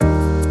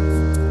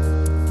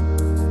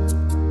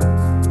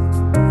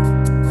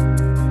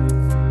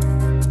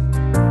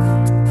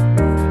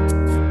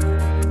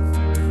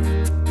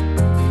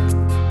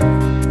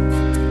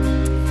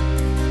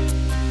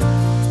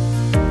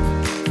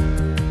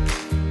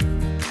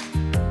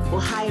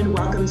and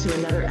welcome to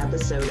another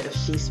episode of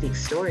She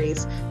Speaks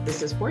Stories.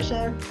 This is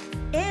Portia.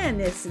 And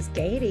this is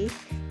Katie.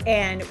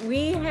 And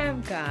we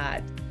have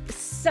got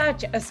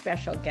such a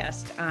special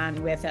guest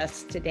on with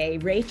us today,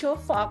 Rachel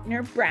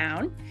Faulkner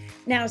Brown.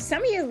 Now,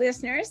 some of you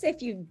listeners,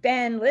 if you've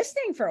been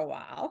listening for a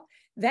while,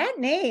 that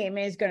name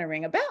is going to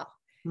ring a bell.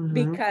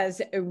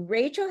 Because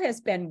Rachel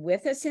has been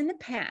with us in the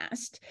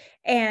past,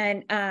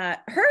 and her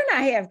and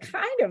I have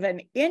kind of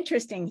an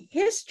interesting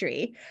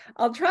history.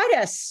 I'll try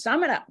to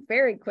sum it up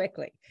very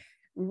quickly.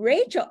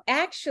 Rachel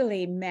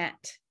actually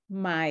met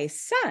my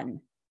son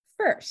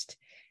first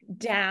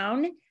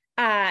down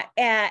at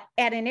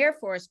an Air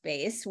Force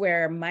base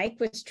where Mike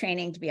was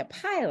training to be a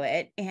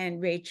pilot,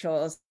 and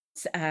Rachel's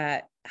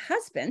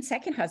husband,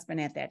 second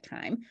husband at that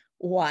time,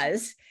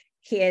 was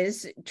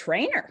his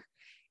trainer.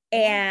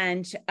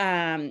 And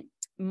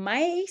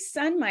my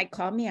son Mike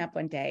called me up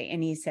one day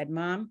and he said,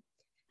 "Mom,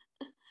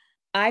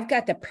 I've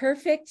got the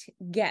perfect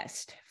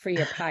guest for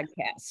your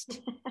podcast.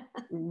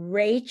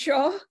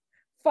 Rachel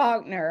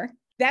Faulkner."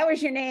 That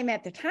was your name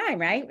at the time,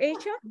 right,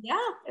 Rachel?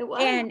 Yeah, it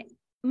was. And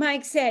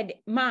Mike said,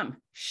 "Mom,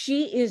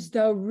 she is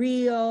the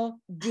real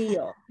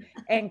deal."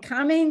 And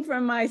coming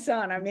from my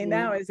son, I mean,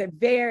 that was a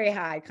very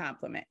high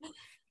compliment.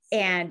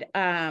 And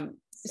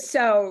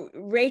so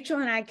Rachel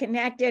and I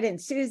connected,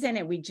 and Susan,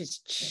 and we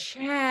just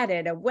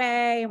chatted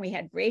away, and we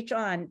had Rachel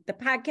on the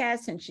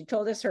podcast, and she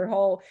told us her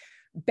whole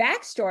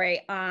backstory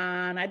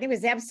on, I think it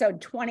was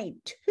episode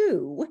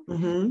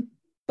 22.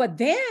 But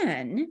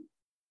then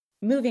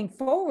moving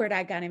forward,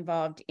 I got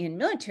involved in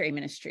military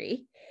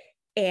ministry,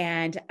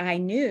 and I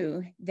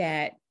knew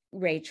that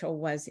Rachel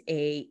was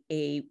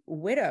a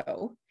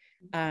widow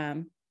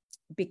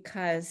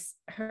because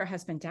her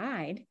husband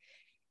died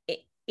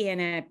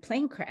in a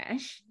plane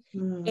crash.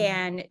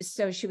 And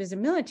so she was a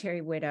military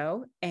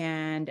widow,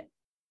 and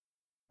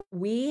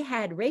we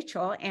had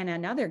Rachel and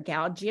another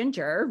gal,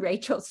 Ginger,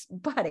 Rachel's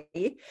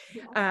buddy,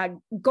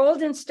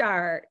 Golden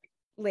Star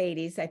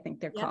ladies, I think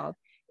they're called.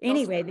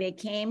 Anyway, they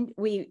came,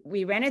 we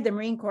rented the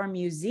Marine Corps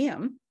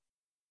Museum,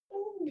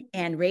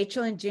 and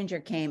Rachel and Ginger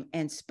came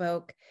and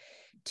spoke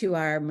to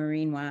our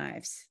Marine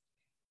wives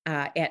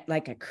at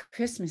like a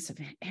Christmas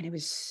event. And it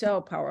was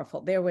so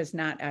powerful. There was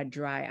not a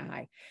dry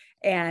eye.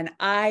 And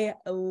I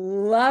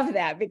love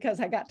that because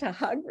I got to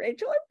hug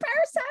Rachel in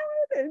person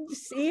and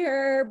see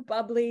her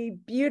bubbly,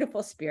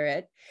 beautiful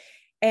spirit.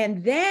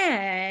 And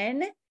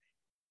then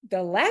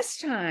the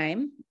last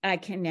time I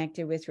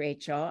connected with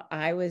Rachel,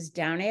 I was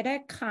down at a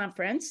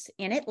conference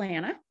in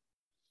Atlanta.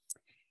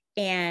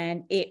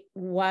 And it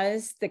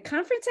was the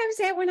conference I was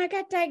at when I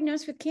got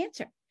diagnosed with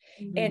cancer.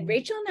 And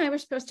Rachel and I were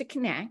supposed to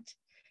connect.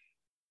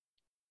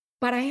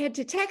 But I had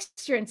to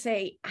text her and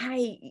say,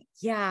 I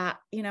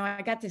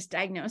got this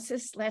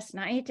diagnosis last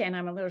night and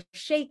I'm a little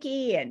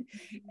shaky and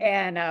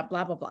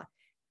blah, blah, blah.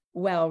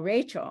 Well,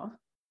 Rachel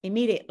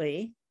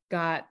immediately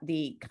got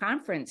the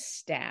conference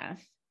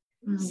staff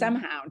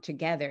somehow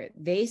together.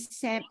 They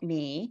sent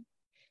me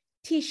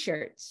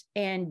T-shirts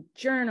and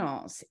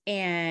journals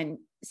and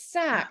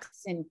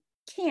socks and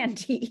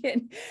candy.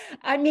 And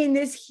I mean,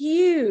 this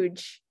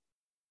huge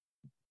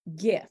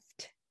gift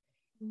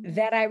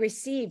that I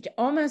received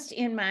almost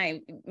in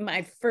my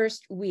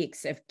first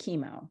weeks of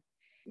chemo.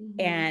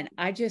 And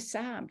I just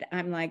sobbed.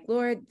 I'm like,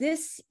 Lord,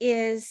 Rachel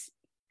is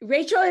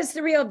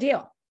the real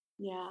deal.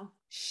 Yeah.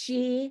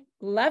 She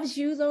loves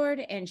you, Lord,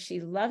 and she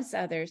loves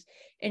others.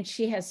 And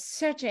she has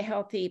such a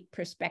healthy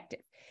perspective.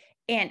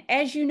 And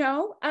as you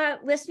know,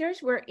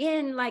 listeners, we're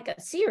in like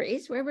a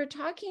series where we're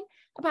talking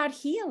about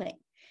healing.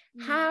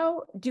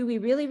 How do we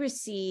really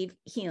receive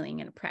healing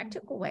in a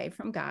practical way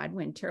from God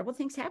when terrible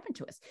things happen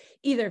to us,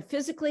 either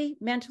physically,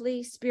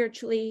 mentally,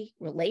 spiritually,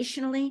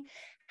 relationally?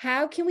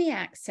 How can we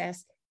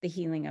access the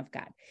healing of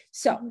God?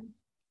 So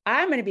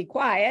I'm going to be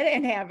quiet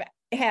and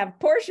have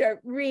Portia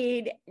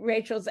read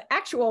Rachel's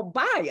actual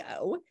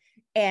bio,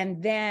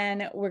 and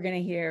then we're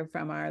going to hear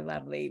from our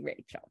lovely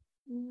Rachel.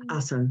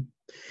 Awesome.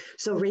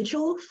 So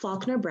Rachel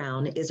Faulkner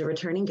Brown is a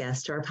returning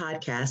guest to our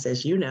podcast,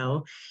 as you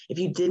know. If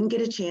you didn't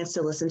get a chance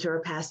to listen to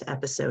our past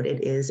episode,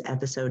 it is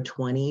episode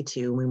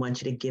 22. We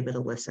want you to give it a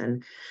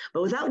listen.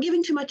 But without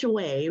giving too much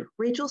away,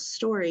 Rachel's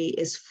story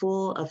is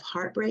full of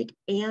heartbreak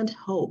and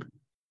hope.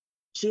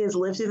 She has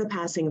lived through the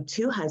passing of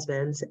two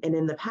husbands, and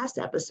in the past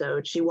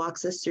episode, she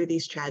walks us through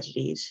these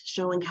tragedies,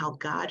 showing how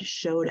God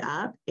showed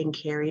up and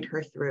carried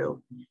her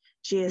through.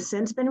 She has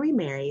since been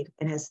remarried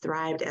and has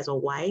thrived as a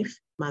wife,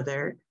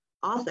 mother,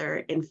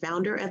 author, and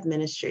founder of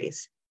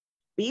ministries.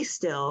 Be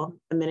Still,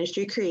 a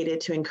ministry created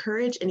to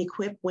encourage and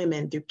equip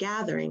women through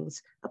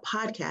gatherings, a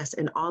podcast,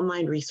 and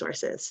online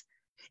resources.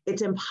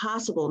 It's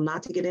impossible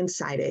not to get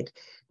excited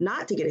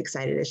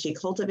as she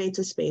cultivates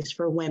a space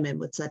for women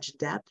with such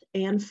depth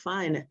and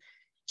fun.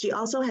 She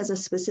also has a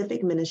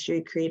specific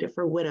ministry created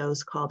for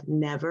widows called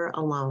Never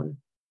Alone.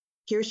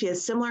 Here she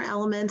has similar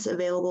elements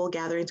available,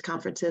 gatherings,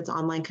 conferences,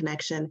 online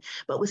connection,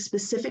 but with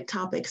specific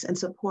topics and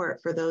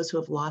support for those who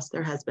have lost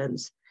their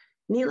husbands.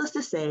 Needless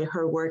to say,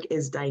 her work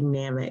is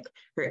dynamic.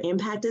 Her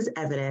impact is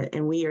evident,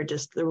 and we are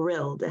just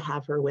thrilled to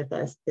have her with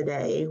us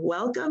today.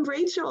 Welcome,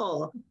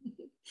 Rachel.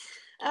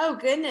 Oh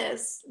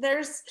goodness,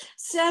 there's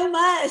so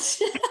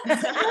much.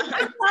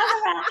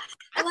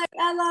 I'm like,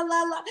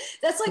 la.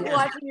 That's like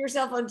watching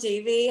yourself on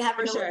TV,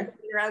 having to look at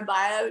your own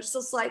bio. It's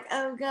just like,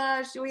 oh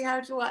gosh, do we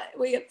have to what?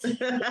 You're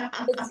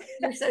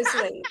so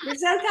sweet. You're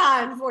so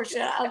kind,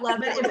 Portia. I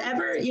love it. But if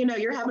ever,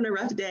 you're having a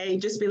rough day,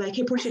 just be like,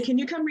 hey, Portia, can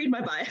you come read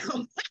my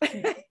bio?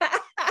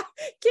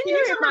 Can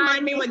you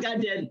remind me what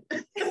God did?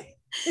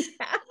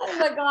 Oh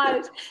my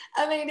gosh.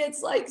 I mean,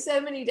 it's like so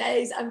many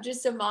days. I'm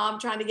just a mom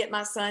trying to get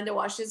my son to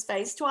wash his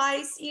face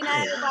twice,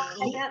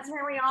 and that's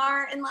where we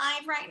are in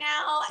life right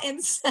now.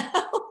 And so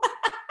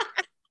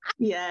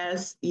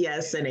yes,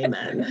 and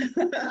amen.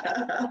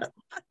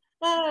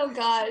 Oh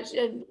gosh.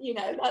 And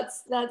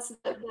that's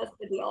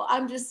the deal.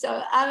 I'm just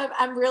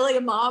I'm really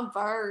a mom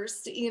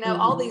first.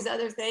 All these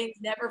other things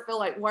never feel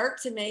like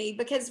work to me,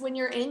 because when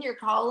you're in your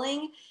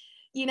calling,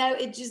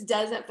 it just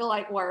doesn't feel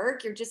like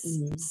work. You're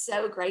just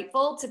so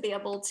grateful to be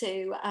able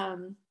to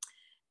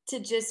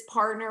just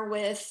partner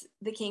with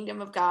the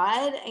kingdom of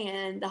God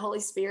and the Holy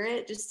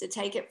Spirit, just to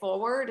take it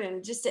forward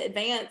and just to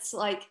advance.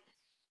 Like,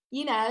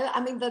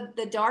 I mean,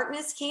 the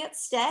darkness can't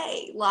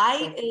stay.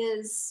 Light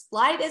is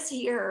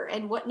here.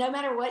 And no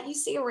matter what you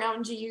see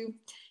around you,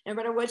 no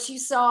matter what you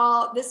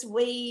saw this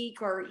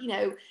week, or,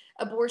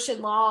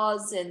 abortion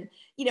laws and,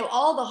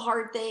 all the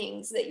hard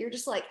things that you're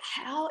just like,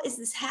 how is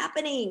this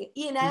happening?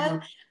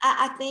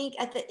 I think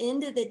at the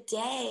end of the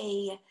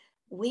day,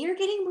 we are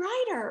getting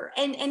brighter,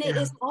 and it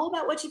is all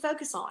about what you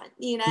focus on.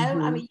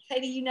 I mean,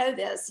 Katie,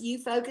 this, you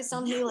focus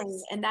on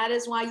healing, and that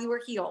is why you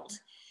were healed.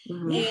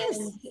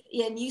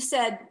 And you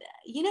said,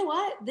 you know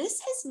what, this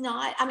has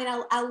not, I mean,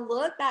 I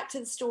look back to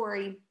the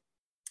story.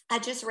 I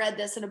just read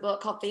this in a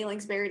book called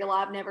Feelings Buried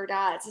Alive Never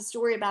Die. It's a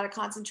story about a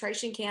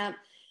concentration camp.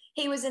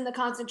 He was in the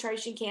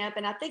concentration camp,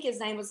 and I think his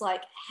name was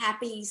like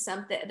Happy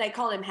something. They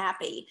called him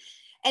Happy.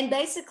 And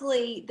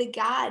basically the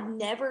guy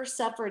never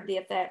suffered the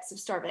effects of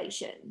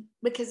starvation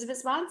because of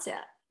his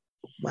mindset.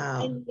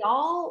 Wow. And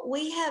y'all,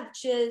 we have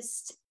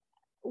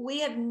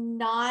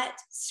not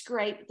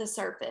scraped the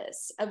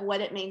surface of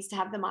what it means to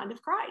have the mind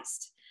of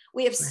Christ.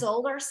 We have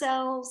sold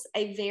ourselves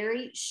a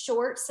very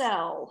short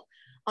sell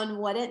on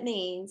what it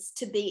means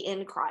to be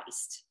in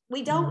Christ.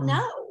 We don't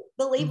know.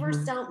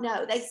 Believers don't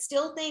know. They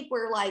still think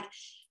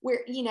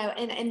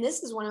and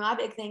this is one of my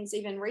big things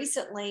even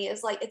recently,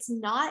 is like, it's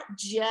not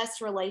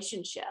just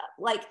relationship.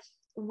 Like,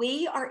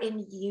 we are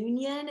in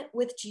union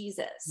with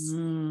Jesus.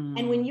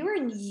 And when you're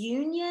in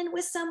union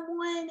with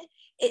someone,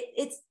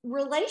 it's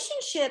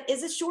relationship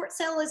is a short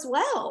sell as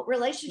well.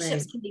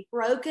 Relationships can be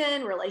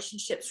broken.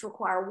 Relationships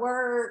require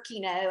work.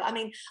 I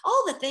mean,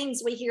 all the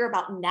things we hear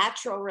about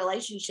natural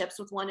relationships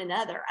with one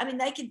another. I mean,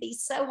 they can be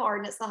so hard,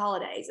 and it's the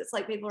holidays. It's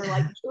like people are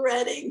like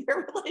dreading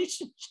their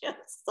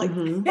relationships. Like,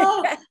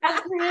 oh,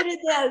 I created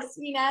this,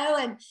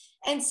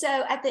 and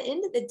so at the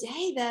end of the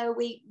day, though,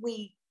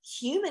 we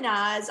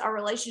humanize our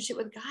relationship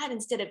with God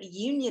instead of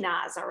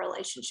unionize our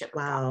relationship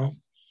with God.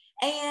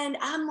 And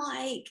I'm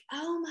like,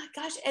 oh my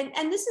gosh.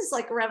 And this is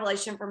like a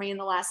revelation for me in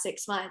the last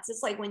 6 months.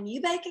 It's like, when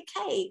you bake a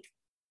cake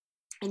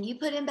and you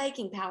put in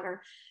baking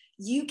powder,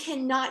 you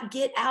cannot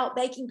get out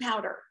baking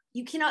powder.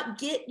 You cannot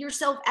get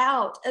yourself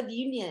out of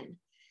union.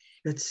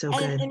 That's so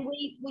good. And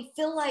we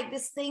feel like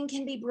this thing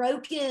can be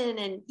broken.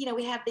 And,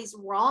 we have these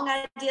wrong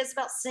ideas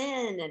about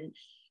sin, and,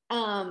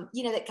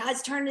 that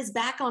God's turning his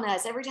back on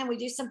us every time we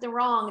do something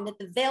wrong, and that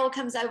the veil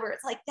comes over.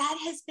 It's like, that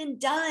has been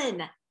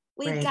done.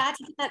 We've got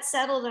to get that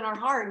settled in our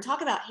heart. And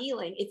talk about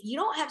healing. If you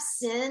don't have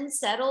sin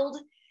settled,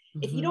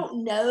 if you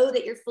don't know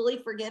that you're fully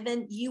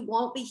forgiven, you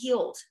won't be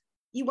healed.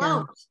 You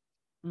won't.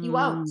 You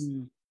won't.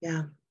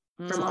 Yeah.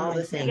 From all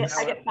the things.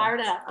 I get fired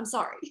up. I'm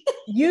sorry.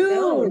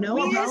 No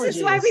apologies. This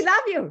is why we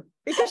love you,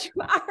 because you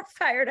are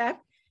fired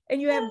up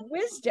and you have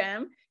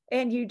wisdom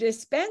and you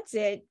dispense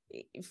it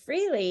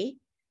freely.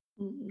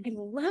 I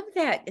love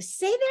that.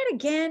 Say that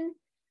again.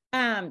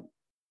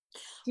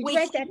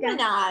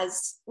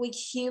 We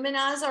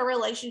humanize our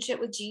relationship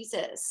with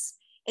Jesus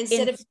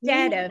instead of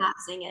unionizing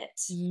it.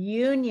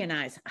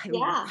 Unionize. I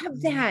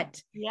love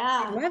that.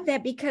 Yeah. I love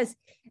that, because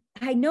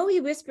I know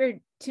he whispered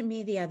to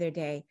me the other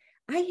day,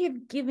 I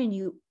have given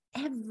you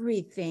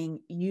everything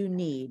you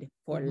need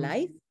for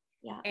life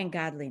and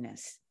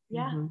godliness.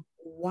 Yeah.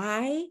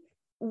 Why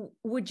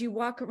would you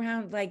walk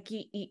around like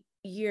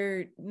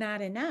you're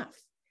not enough?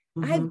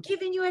 I've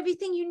given you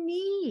everything you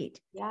need.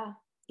 Yeah.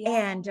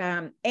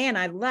 And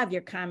I love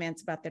your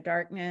comments about the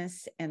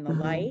darkness and the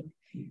light.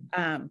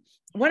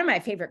 One of my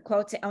favorite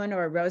quotes,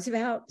 Eleanor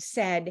Roosevelt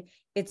said,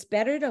 "It's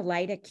better to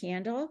light a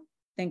candle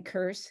than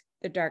curse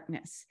the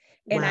darkness."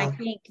 And I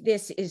think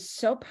this is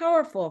so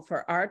powerful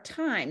for our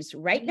times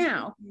right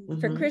now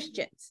for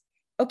Christians.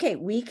 Okay,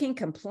 we can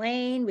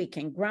complain, we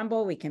can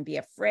grumble, we can be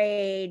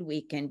afraid,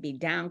 we can be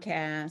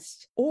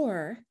downcast,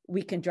 or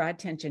we can draw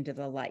attention to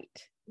the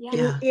light.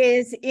 Who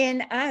is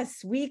in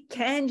us. We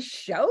can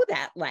show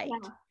that light.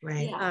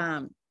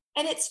 And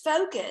it's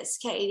focus,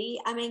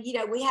 Katie. I mean,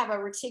 we have a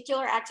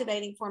reticular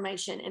activating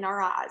formation in our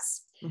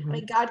eyes. I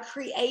mean, God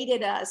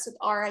created us with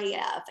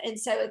RAF. And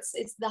so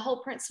it's the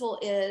whole principle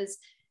is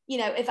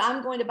if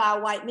I'm going to buy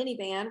a white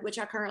minivan, which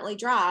I currently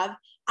drive,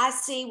 I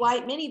see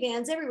white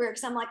minivans everywhere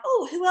because I'm like,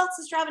 oh, who else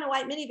is driving a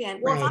white minivan?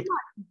 Well, if I'm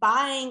not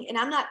buying and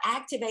I'm not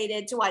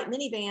activated to white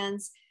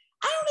minivans,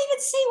 I don't even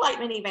see white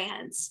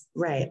minivans.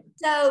 Right.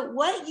 So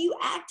what you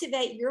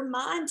activate your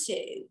mind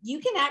to, you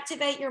can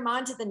activate your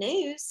mind to the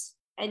news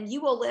and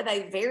you will live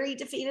a very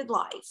defeated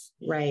life.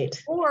 Right.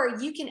 Or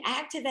you can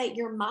activate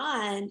your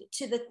mind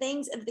to the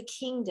things of the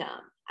kingdom.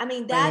 I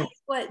mean, that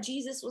is what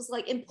Jesus was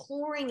like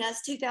imploring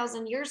us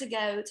 2,000 years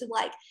ago to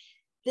like,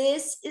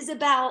 this is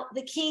about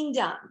the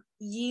kingdom.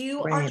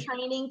 You are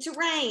training to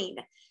reign.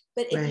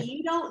 But if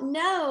you don't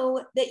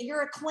know that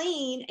you're a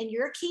queen and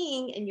you're a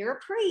king and you're a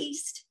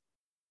priest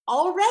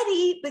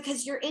already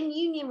because you're in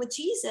union with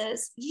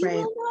Jesus, you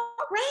will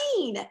not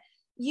reign.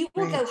 You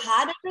will go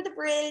hide under the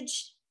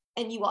bridge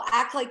and you will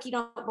act like you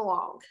don't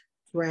belong.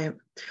 Right.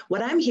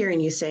 What I'm hearing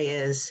you say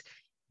is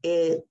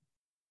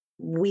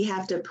we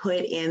have to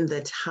put in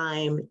the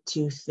time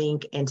to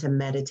think and to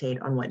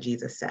meditate on what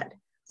Jesus said,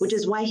 which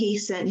is why he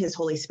sent his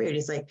Holy Spirit.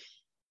 He's like,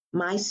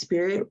 my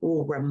spirit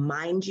will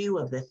remind you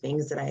of the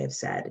things that I have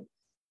said.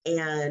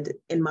 And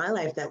in my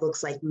life, that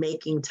looks like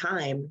making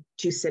time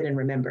to sit and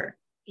remember,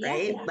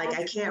 right? Yeah, like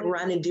I can't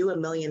run and do a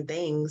million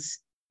things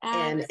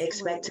and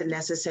expect to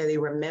necessarily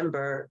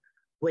remember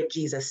what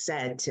Jesus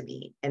said to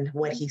me and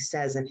what he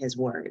says in his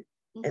word.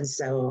 And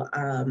so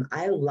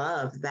I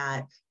love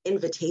that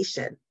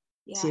invitation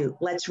to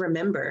let's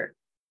remember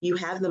you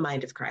have the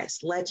mind of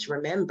Christ. Let's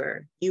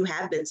remember you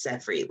have been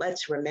set free.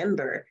 Let's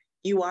remember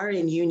you are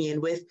in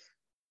union with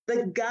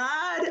the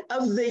God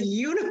of the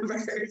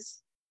universe.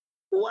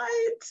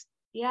 What?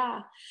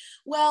 Yeah.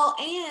 Well,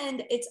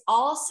 and it's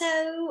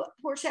also,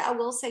 Portia, I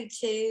will say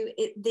too,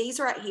 these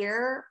right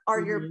here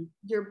are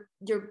your,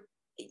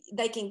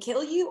 they can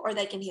kill you or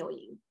they can heal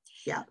you.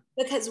 Yeah.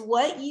 Because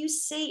what you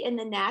see in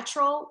the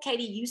natural,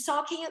 Katie, you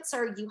saw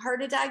cancer, you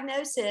heard a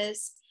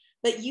diagnosis,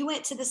 but you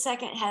went to the third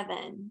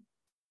heaven.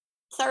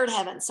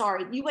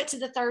 You went to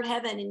the third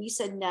heaven and you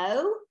said,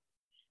 no,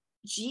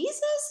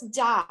 Jesus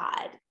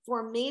died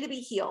for me to be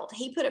healed.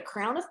 He put a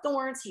crown of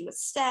thorns. He was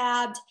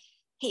stabbed.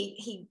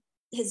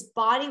 His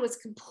body was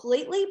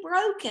completely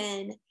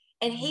broken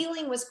and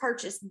healing was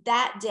purchased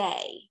that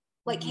day.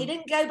 Like he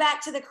didn't go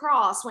back to the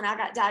cross when I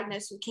got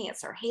diagnosed with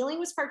cancer. Healing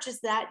was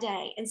purchased that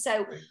day. And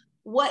so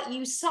what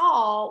you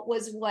saw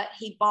was what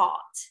he bought.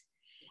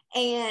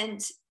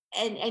 And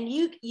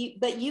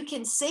you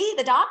can see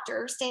the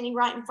doctor standing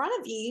right in front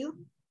of you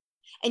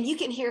and you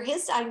can hear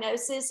his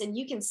diagnosis and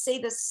you can see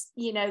this,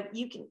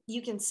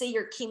 you can see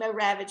your chemo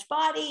ravaged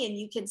body and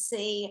you can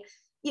see,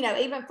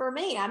 even for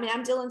me, I mean,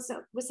 I'm dealing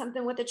with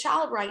something with a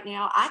child right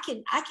now. I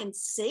can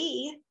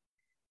see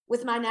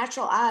with my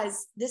natural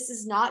eyes, this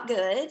is not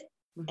good.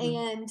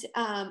 And,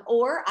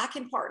 or I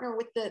can partner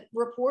with the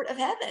report of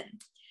heaven.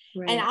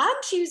 And I'm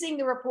choosing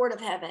the report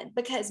of heaven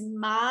because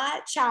my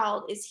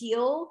child is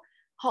healed,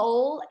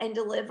 whole, and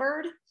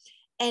delivered.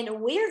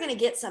 And we are going to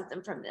get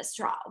something from this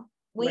trial.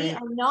 We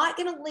are not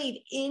going to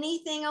leave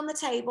anything on the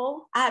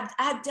table.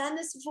 I've done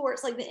this before.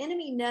 It's like the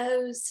enemy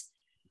knows.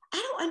 I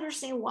don't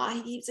understand why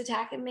he keeps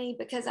attacking me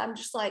because I'm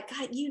just like,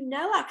 God,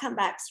 I come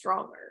back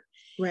stronger.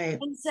 Right.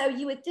 And so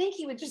you would think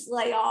he would just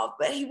lay off,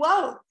 but he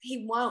won't.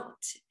 He won't.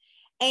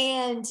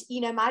 And,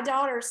 my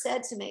daughter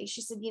said to me,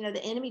 she said,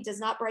 the enemy does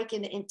not break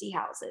into empty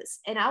houses.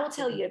 And I will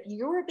tell you, if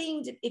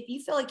you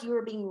feel like you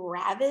are being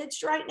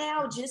ravaged right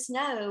now, just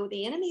know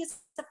the enemy is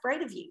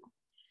afraid of you.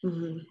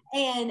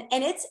 And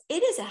it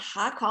is a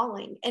high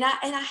calling. And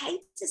I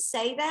hate to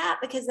say that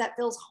because that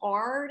feels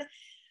hard,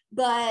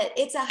 but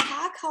it's a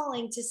high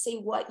calling to see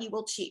what you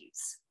will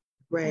choose.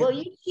 Right. Will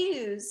you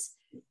choose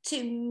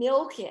to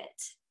milk it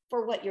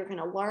for what you're going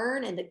to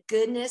learn and the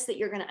goodness that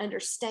you're going to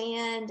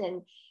understand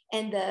and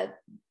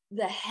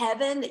the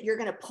heaven that you're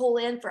going to pull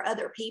in for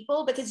other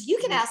people? Because you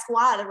can ask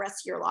why the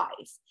rest of your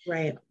life.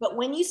 Right. But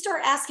when you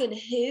start asking,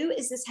 who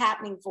is this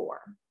happening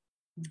for?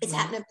 It's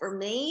happening for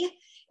me.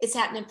 It's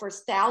happening for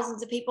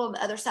thousands of people on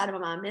the other side of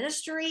my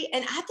ministry.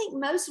 And I think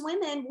most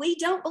women, we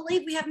don't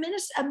believe we have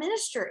a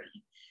ministry.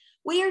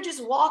 We are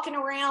just walking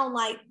around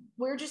like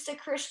we're just a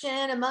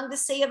Christian among the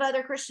sea of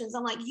other Christians.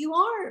 I'm like, you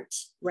aren't.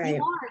 Right.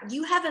 You aren't.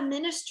 You have a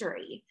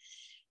ministry.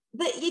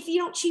 But if you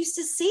don't choose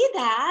to see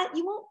that,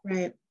 you won't.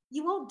 Right.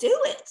 You won't do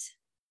it.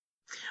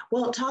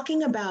 Well,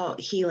 talking about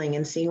healing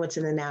and seeing what's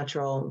in the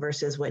natural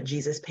versus what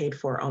Jesus paid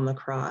for on the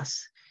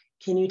cross,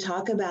 can you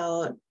talk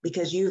about,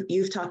 because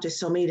you've talked to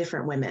so many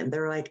different women,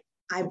 they're like,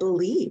 I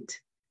believed,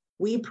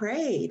 we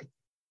prayed,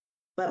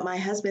 but my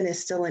husband is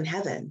still in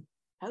heaven.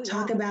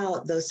 Talk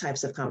about those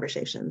types of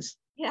conversations.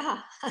 Yeah,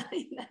 I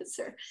mean,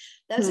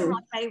 those are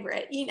my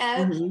favorite.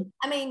 I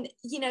mean,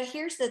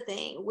 here's the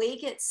thing.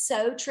 We get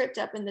so tripped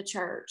up in the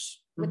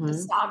church with the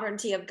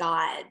sovereignty of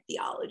God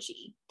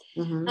theology.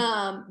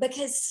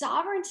 Because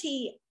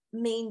sovereignty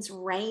means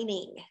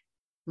reigning.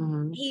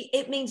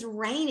 It means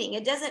reigning.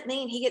 It doesn't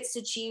mean he gets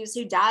to choose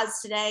who dies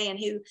today and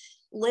who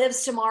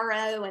lives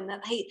tomorrow. And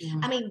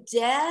I mean,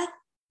 death,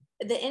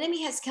 the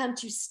enemy has come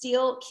to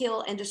steal,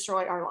 kill, and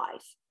destroy our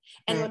life.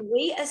 And when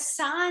we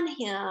assign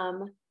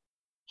him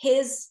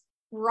his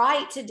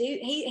right to do,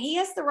 he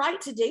has the right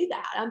to do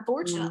that,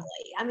 unfortunately.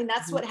 I mean,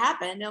 that's what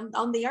happened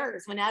on the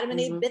earth when Adam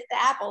and Eve bit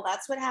the apple.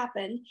 That's what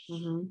happened.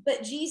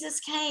 But Jesus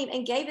came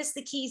and gave us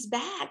the keys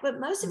back, but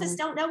most of us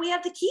don't know we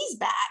have the keys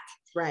back.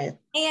 Right.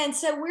 And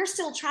so we're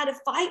still trying to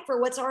fight for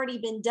what's already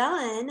been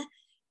done,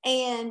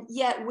 and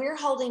yet we're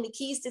holding the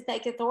keys to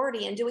take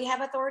authority. And do we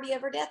have authority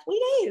over death?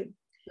 We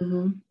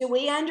do. Do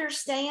we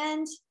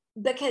understand?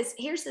 Because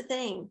here's the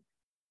thing,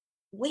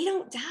 we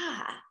don't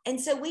die. And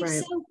so we've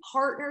so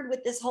partnered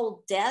with this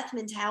whole death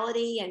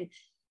mentality and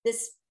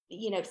this,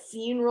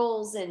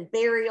 funerals and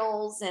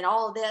burials and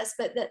all of this.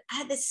 But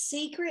the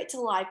secret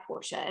to life,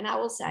 Portia, and I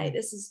will say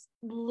this has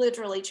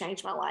literally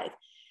changed my life.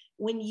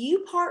 When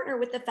you partner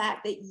with the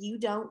fact that you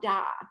don't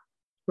die,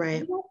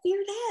 you don't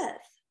fear death.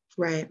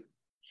 Right.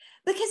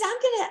 Because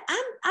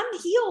I'm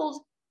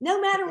healed no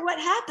matter what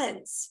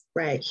happens.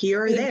 Right.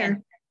 Here or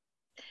there.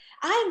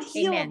 I'm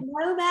healed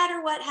no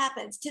matter what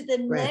happens. To the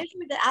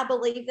measure that I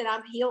believe that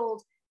I'm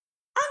healed,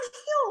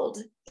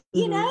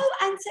 you know?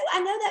 And so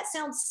I know that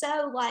sounds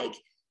so like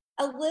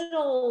a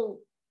little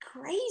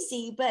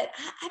crazy, but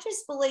I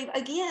just believe,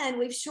 again,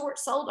 we've short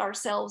sold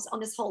ourselves on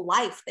this whole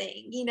life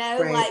thing,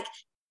 like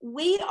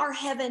we are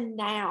heaven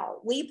now.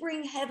 We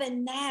bring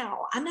heaven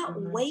now. I'm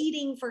not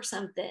waiting for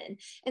something.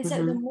 And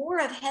so the more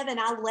of heaven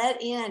I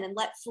let in and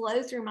let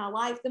flow through my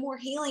life, the more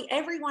healing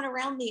everyone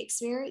around me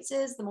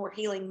experiences, the more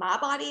healing my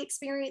body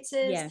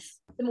experiences,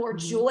 the more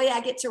joy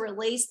I get to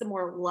release, the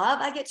more love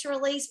I get to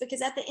release,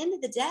 because at the end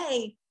of the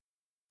day,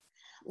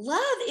 love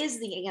is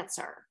the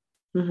answer.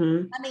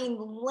 I mean,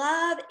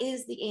 love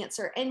is the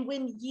answer. And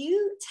when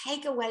you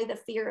take away the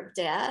fear of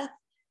death,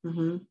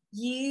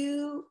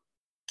 you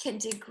can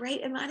do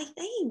great and mighty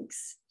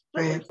things.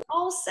 But we're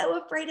all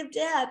so afraid of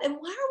death. And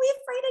why are we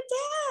afraid of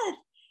death?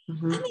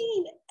 I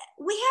mean,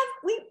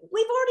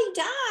 we've already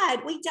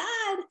died. We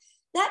died.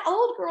 That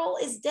old girl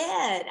is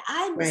dead.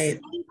 I'm the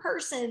same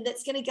person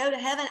that's going to go to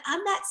heaven.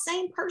 I'm that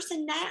same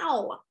person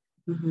now.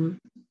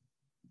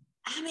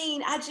 I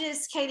mean,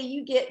 Katie,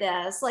 you get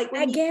this. Like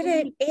when I get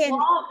it. You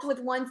walked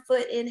with one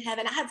foot in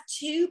heaven. I have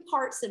two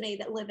parts of me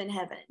that live in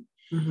heaven.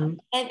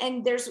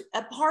 And there's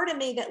a part of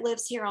me that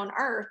lives here on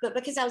earth, but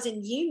because I was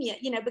in union,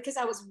 because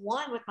I was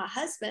one with my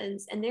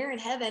husband's and they're in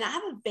heaven, I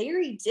have a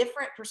very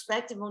different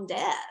perspective on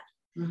death.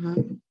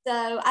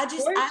 So I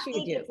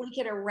think if we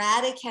could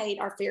eradicate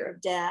our fear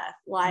of death,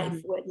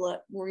 life would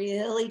look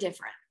really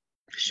different.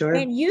 Sure.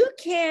 And you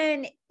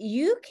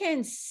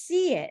can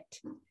see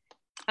it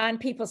on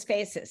people's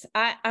faces.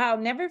 I'll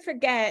never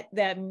forget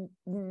the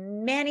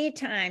many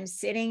times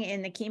sitting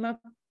in the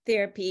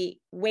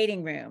chemotherapy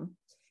waiting room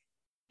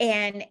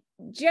and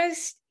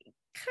just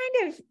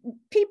kind of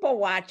people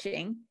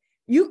watching.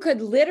 You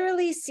could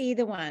literally see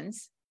the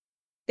ones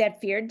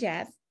that feared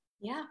death,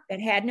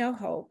 that had no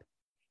hope.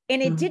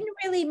 And it didn't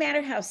really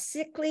matter how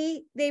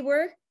sickly they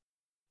were.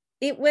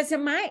 It was a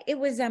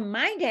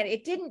mindset.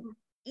 It didn't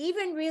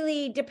even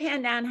really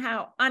depend on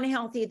how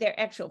unhealthy their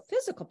actual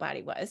physical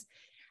body was.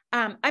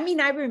 I mean,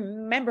 I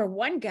remember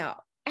one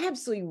gal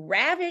absolutely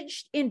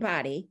ravaged in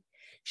body.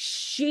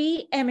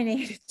 She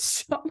emanated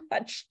so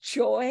much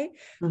joy,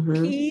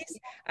 peace.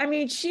 I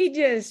mean, she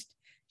just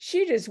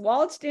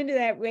waltzed into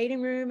that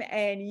waiting room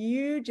and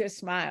you just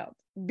smiled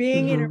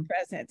being in her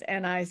presence.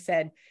 And I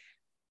said,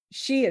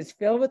 she is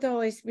filled with the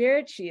Holy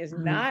Spirit. She is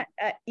not,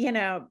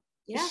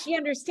 she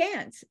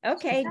understands.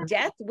 Okay,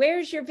 death,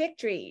 where's your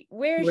victory?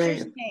 Where's your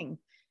sting?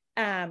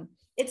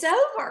 It's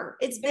over.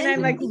 It's been. And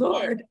I'm like,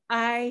 Lord,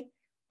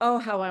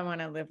 how I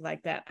want to live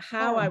like that.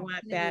 How I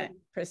want that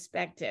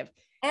perspective.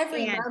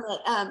 Every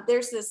moment,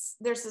 there's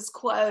this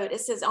quote.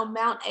 It says, on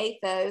Mount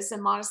Athos, a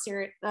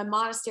monastery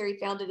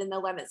founded in the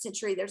 11th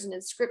century, there's an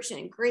inscription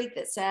in Greek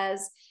that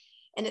says,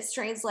 and it's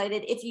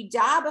translated, if you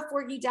die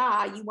before you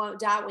die, you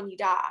won't die when you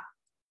die.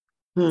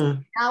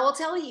 I will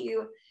tell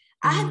you,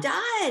 I have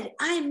died.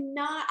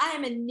 I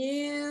am a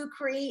new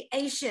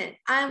creation.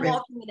 I'm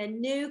walking in a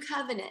new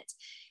covenant.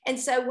 And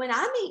so when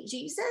I meet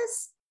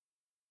Jesus,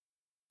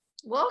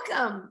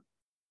 welcome.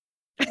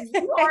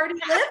 You already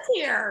lived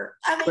here.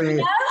 I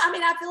mean,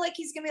 I feel like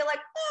he's gonna be like,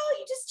 oh,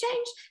 you just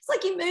changed. It's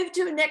like you moved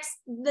to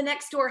the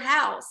next door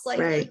house.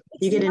 Like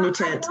you get a new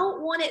tent. I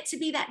don't want it to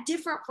be that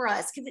different for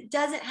us because it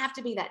doesn't have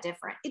to be that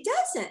different. It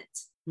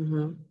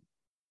doesn't.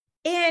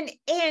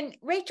 And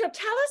Rachel,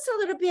 tell us a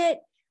little bit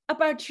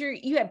about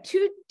you have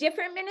two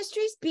different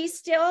ministries, Be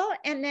Still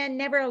and then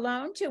Never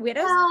Alone to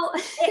Widows. Well,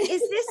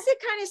 is this the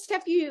kind of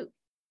stuff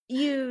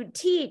you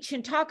teach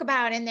and talk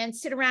about and then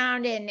sit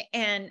around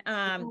and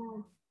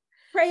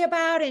pray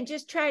about and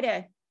just try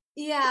to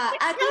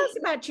tell us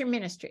about your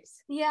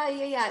ministries?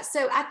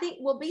 So I think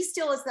Be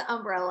Still is the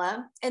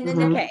umbrella, and then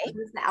there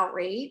is the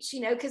outreach,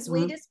 because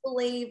we just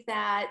believe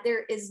that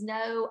there is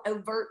no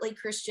overtly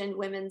Christian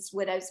women's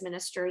widows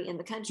ministry in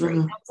the country. I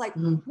was like,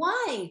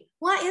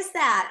 why is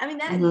that? I mean,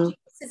 that Jesus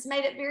has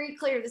made it very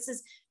clear this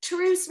is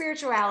true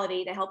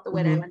spirituality to help the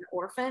widow and the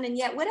orphan, and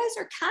yet widows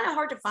are kind of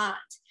hard to find.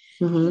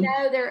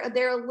 They're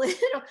a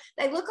little,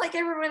 they look like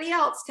everybody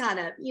else kind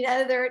of,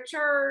 they're at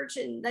church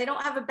and they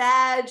don't have a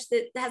badge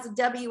that has a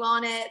W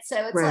on it.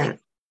 So it's like,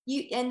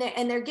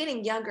 they're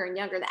getting younger and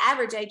younger. The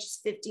average age is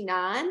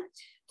 59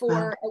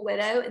 for a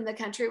widow in the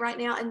country right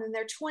now. And then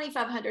there are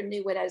 2,500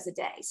 new widows a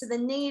day. So the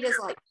need is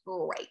like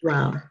great.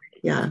 Wow.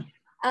 Yeah.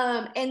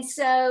 And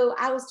so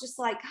I was just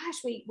like,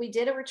 gosh, we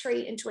did a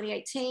retreat in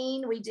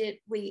 2018.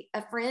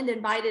 A friend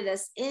invited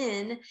us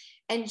in,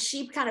 and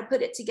she kind of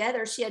put it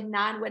together. She had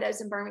 9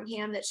 widows in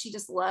Birmingham that she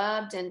just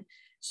loved. And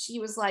she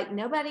was like,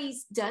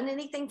 nobody's done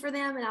anything for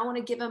them, and I want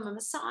to give them a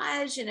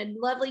massage and a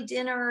lovely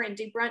dinner and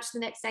do brunch the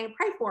next day and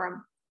pray for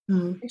them.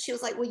 And she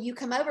was like, will you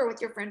come over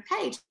with your friend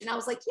Paige? And I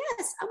was like,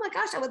 yes. Oh my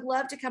gosh, I would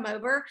love to come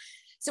over.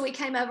 So we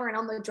came over, and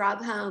on the drive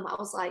home, I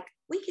was like,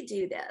 we could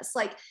do this.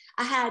 Like,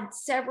 I had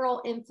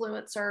several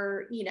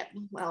influencer,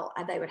 well,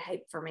 they would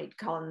hate for me to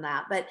call them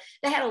that, but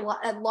they had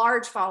a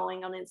large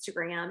following on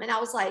Instagram. And I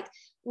was like,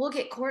 we'll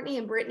get Courtney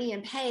and Brittany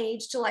and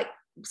Paige to like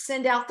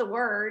send out the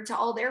word to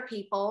all their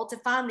people to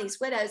find these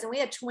widows. And we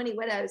had 20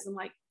 widows in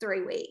like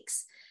 3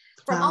 weeks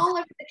from all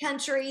over the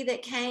country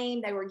that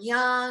came. They were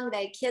young,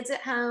 they had kids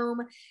at home.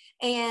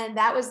 And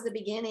that was the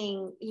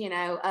beginning,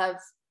 of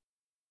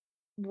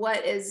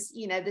what is,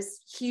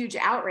 this huge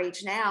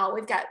outreach. Now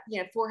we've got,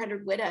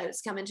 400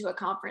 widows coming to a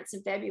conference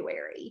in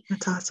February.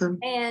 That's awesome.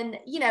 And,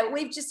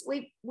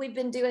 we've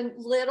been doing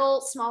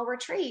little small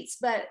retreats,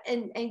 but,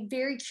 and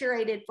very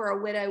curated for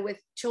a widow with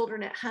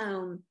children at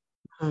home.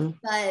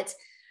 But,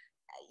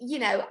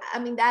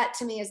 that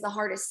to me is the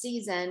hardest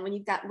season, when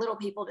you've got little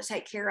people to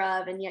take care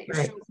of, and yet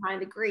you're still trying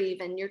to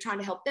grieve, and you're trying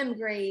to help them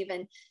grieve.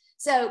 And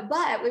so,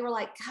 but we were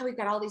like, God, we've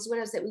got all these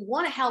widows that we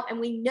want to help, and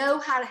we know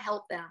how to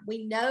help them.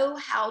 We know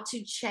how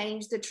to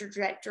change the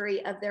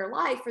trajectory of their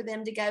life for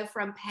them to go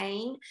from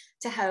pain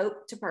to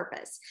hope to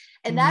purpose.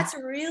 And that's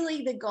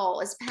really the goal,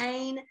 is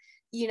pain.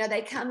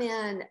 They come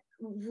in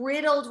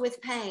riddled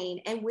with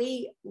pain, and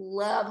we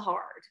love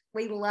hard.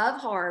 We love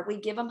hard.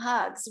 We give them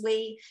hugs.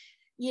 We,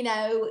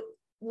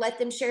 let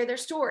them share their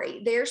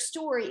story. Their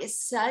story is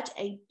such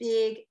a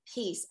big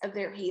piece of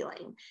their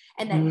healing,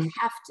 and they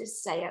have to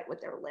say it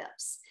with their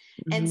lips.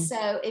 And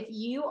so if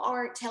you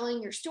aren't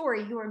telling your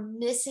story, you are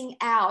missing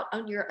out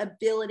on your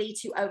ability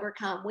to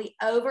overcome. We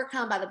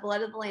overcome by the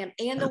blood of the Lamb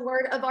and the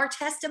word of our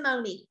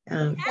testimony.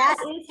 That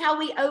is how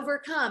we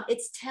overcome.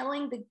 It's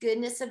telling the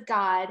goodness of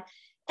God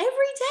every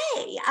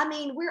day. I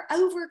mean, we're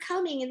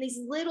overcoming in these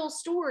little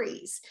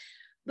stories,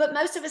 but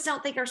most of us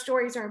don't think our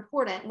stories are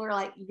important. We're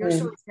like, your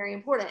story is very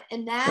important.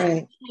 And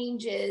that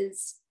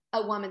changes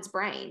a woman's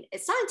brain.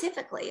 It's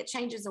scientifically, it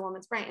changes a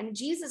woman's brain. I mean,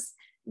 Jesus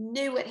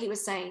knew what he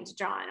was saying to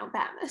John on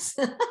Patmos.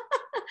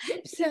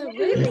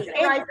 Absolutely.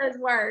 Write those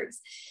words.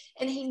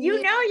 And he knew.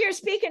 You're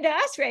speaking to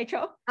us,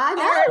 Rachel. I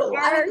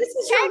know. This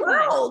is your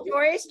world.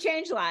 Stories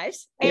change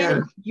lives,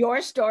 and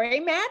your story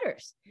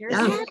matters.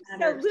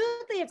 Absolutely.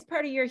 It's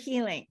part of your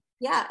healing.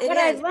 Yeah. But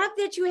I love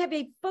that you have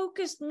a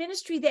focused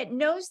ministry that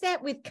knows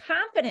that with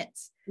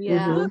confidence.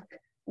 Yeah. Look,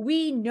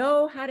 we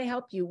know how to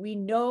help you. We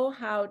know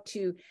how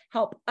to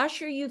help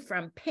usher you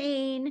from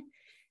pain.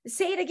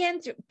 Say it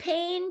again,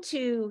 pain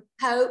to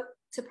hope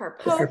to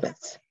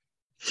purpose.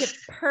 To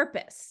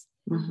purpose.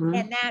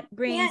 And that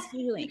brings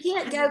healing. You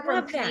can't go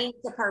from pain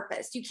to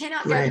purpose. You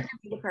cannot go from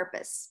pain to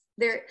purpose.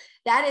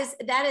 That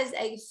is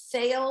a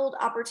failed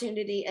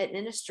opportunity at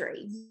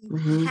ministry.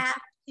 You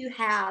have to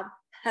have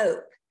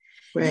hope.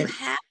 You have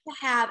to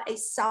have a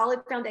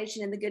solid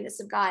foundation in the goodness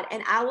of God.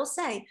 And I will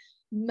say,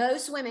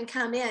 most women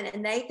come in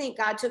and they think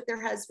God took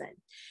their husband.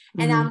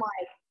 And I'm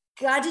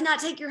like, God did not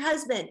take your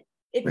husband.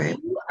 If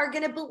you are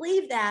going to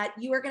believe that,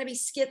 you are going to be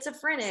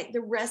schizophrenic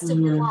the rest of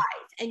your life,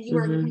 and you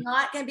are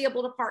not going to be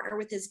able to partner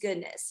with his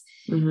goodness.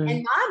 And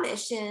my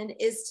mission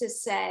is to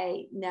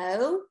say,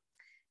 no,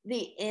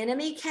 the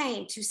enemy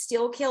came to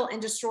steal, kill, and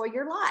destroy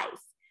your life.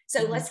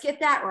 So let's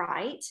get that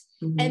right.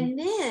 And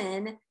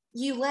then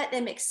you let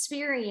them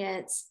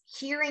experience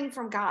hearing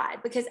from God,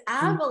 because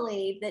I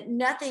believe that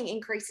nothing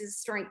increases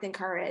strength and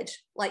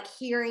courage like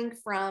hearing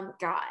from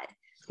God.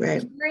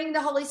 Hearing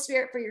the Holy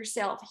Spirit for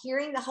yourself,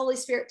 hearing the Holy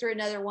Spirit through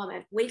another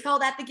woman. We call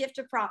that the gift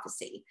of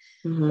prophecy.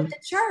 But the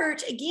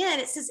church, again,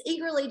 it says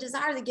eagerly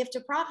desire the gift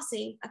of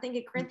prophecy, I think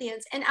in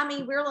Corinthians. And I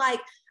mean, we're like,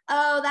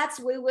 oh, that's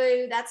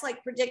woo-woo. That's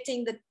like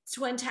predicting the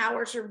Twin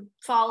Towers are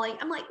falling.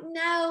 I'm like,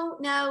 no.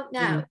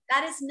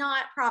 That is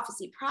not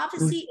prophecy.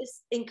 Prophecy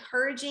is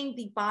encouraging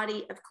the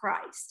body of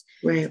Christ.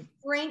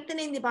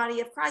 Strengthening the body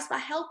of Christ by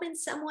helping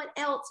someone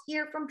else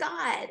hear from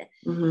God.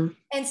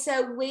 And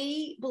so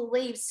we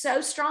believe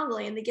so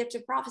strongly in the gift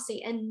of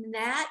prophecy, and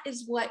that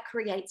is what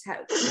creates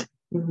hope.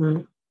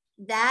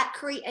 That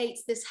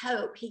creates this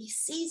hope. He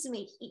sees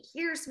me, he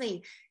hears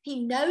me,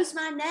 he knows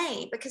my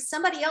name, because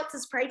somebody else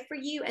has prayed for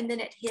you, and then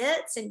it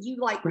hits and you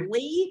like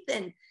leap,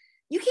 and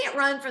you can't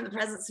run from the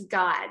presence of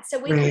God. So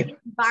we create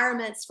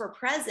environments for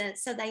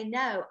presence, so they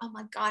know, oh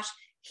my gosh,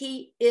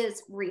 he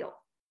is real.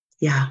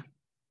 Yeah.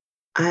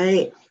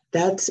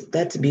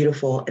 That's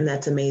beautiful. And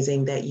that's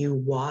amazing that you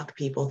walk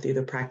people through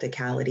the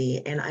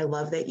practicality. And I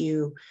love that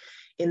you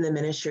in the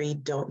ministry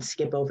don't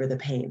skip over the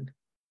pain.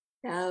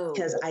 No.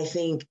 Because I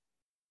think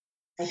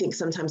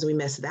sometimes we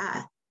miss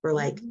that. We're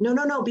like,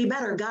 no, be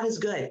better. God is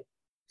good.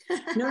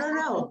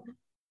 No.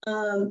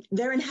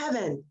 they're in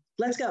heaven.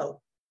 Let's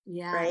go.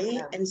 Yeah.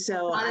 Right. And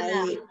so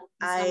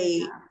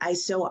I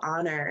so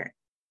honor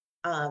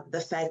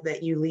the fact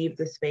that you leave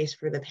the space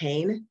for the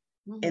pain,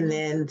 and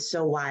then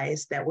so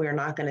wise that we're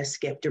not going to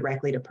skip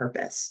directly to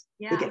purpose.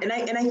 Yeah. And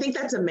I think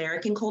that's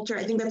American culture.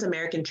 I think that's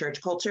American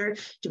church culture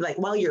to be like,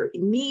 well, you're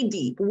knee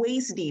deep,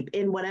 waist deep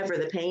in whatever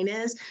the pain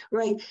is.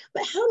 Right.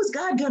 But how is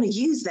God going to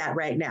use that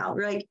right now?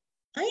 Like,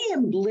 I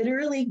am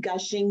literally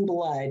gushing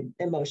blood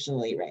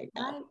emotionally right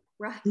now.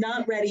 Right.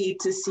 Not ready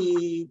to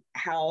see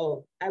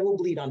how I will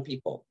bleed on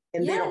people.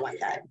 And they don't want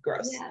that.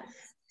 Gross. Yes.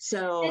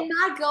 So, and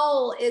my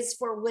goal is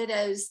for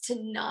widows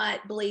to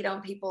not bleed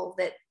on people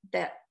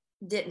that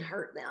didn't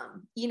hurt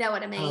them. You know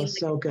what I mean? Oh,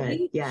 so good.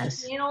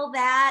 Yes. Channel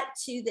that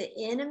to the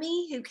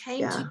enemy who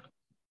came to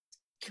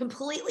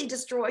completely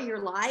destroy your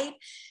life.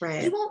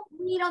 Right. You won't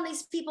bleed on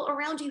these people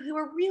around you who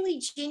are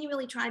really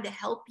genuinely trying to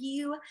help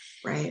you.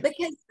 Right.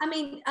 Because I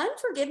mean,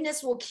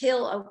 unforgiveness will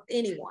kill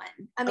anyone.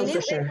 I mean,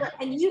 for sure.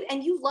 and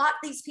you lock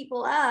these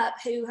people up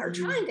who are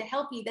trying to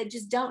help you. They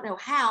just don't know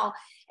how.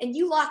 And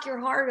you lock your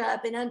heart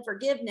up in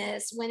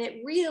unforgiveness when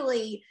it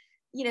really,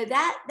 you know,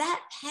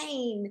 that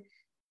pain,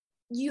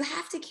 you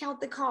have to count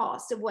the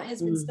cost of what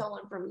has been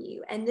stolen from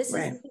you. And this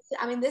is,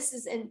 I mean, this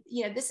is, and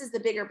you know, this is the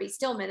Bigger Be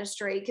Still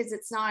ministry, because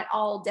it's not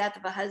all death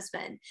of a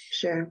husband.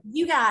 Sure.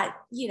 You got,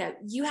 you know,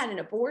 you had an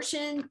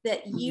abortion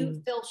that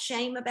you feel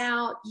shame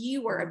about.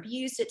 You were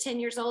abused at 10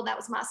 years old. That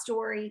was my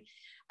story.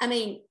 I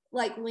mean,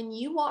 like when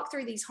you walk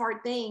through these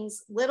hard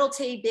things, little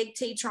T, big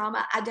T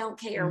trauma, I don't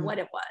care what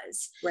it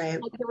was.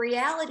 Right. Like the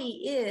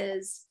reality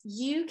is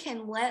you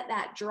can let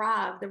that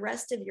drive the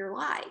rest of your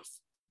life.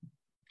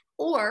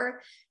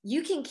 Or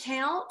you can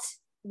count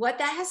what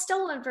that has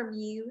stolen from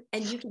you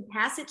and you can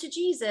pass it to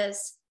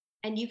Jesus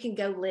and you can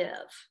go live,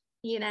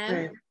 you know?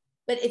 Right.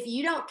 But if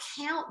you don't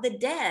count the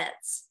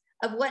debts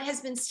of what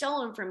has been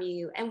stolen from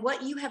you and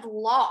what you have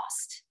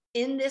lost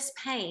in this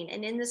pain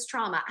and in this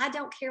trauma, I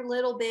don't care,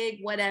 little, big,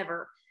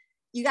 whatever,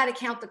 you got to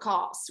count the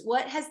cost.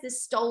 What has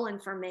this stolen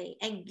from me?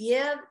 And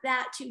give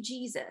that to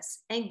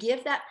Jesus, and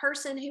give that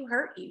person who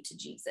hurt you to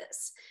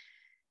Jesus.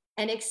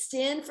 And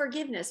extend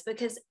forgiveness,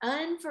 because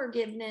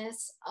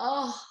unforgiveness,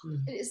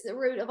 it is the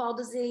root of all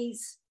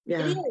disease.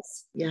 Yeah. It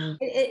is. Yeah.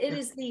 It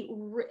is the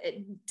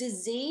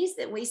disease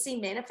that we see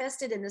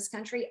manifested in this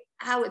country.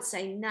 I would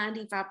say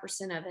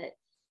 95% of it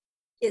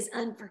is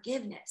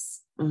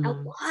unforgiveness. A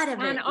lot of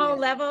it. On all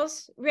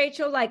levels,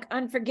 Rachel, like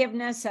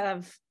unforgiveness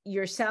of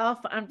yourself,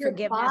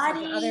 unforgiveness of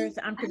others,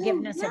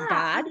 unforgiveness of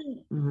God.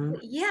 I mean,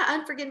 yeah,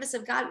 unforgiveness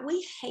of God.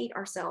 We hate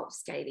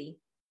ourselves, Katie.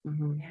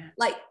 Yeah.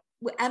 Like,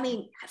 I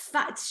mean,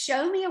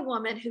 show me a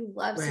woman who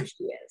loves who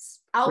she is.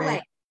 I'll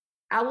wait.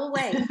 I will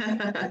wait.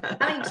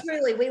 I mean,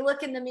 truly, we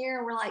look in the mirror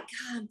and we're like,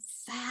 God, I'm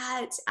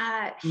fat.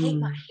 I hate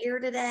my hair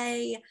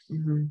today.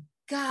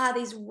 God,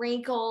 these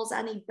wrinkles.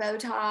 I need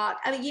Botox.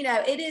 I mean, you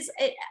know,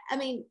 I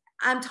mean,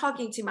 I'm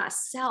talking to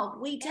myself.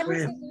 We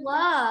don't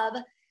love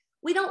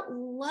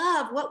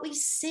what we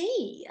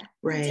see.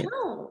 We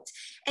don't.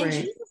 And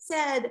Jesus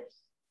said,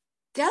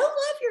 go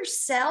love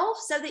yourself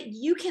so that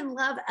you can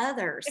love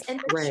others. And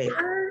the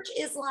church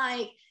is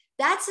like,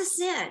 that's a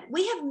sin.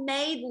 We have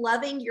made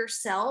loving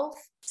yourself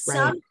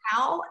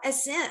somehow a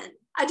sin.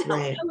 I don't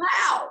know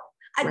how.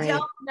 I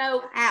don't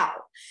know how.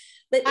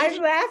 But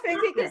I'm laughing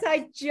because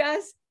I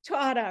just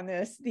taught on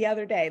this the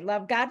other day.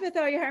 Love God with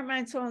all your heart,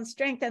 mind, soul, and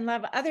strength, and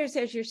love others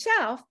as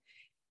yourself.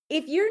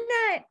 If you're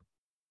not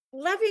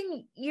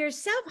loving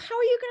yourself, how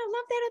are you going to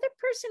love that other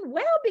person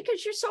well?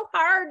 Because you're so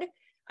hard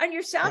on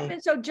yourself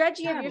and so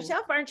judgy of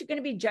yourself. Aren't you going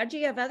to be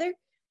judgy of other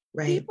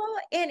people?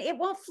 And it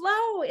won't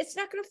flow. It's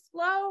not going to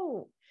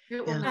flow.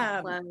 It will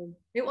not flow.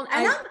 It will.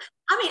 And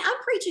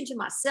I'm preaching to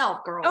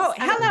myself, girls. Oh,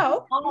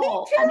 hello.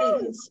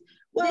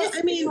 Me too.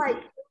 I mean,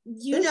 like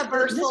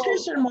universal. This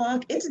Christian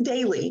walk, it's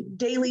daily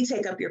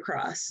take up your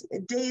cross,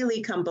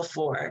 daily come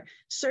before,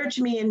 search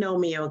me and know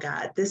me, oh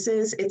God.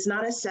 It's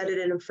not a set it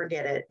and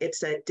forget it.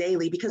 It's a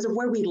daily, because of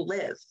where we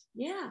live.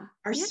 Yeah.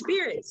 Our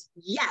spirits,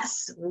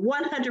 yes,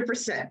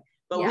 100%.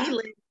 But we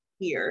live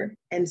here.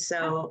 And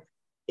so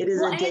it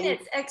is a daily.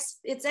 And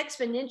it's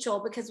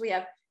exponential because we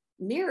have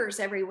mirrors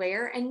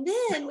everywhere. And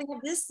then we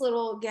have this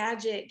little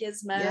gadget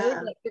gizmo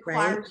that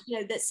requires, you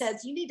know, that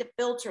says you need to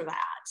filter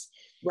that.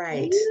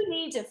 Right. You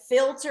need to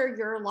filter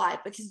your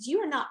life because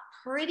you are not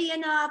pretty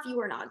enough. You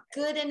are not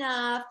good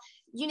enough.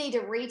 You need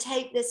to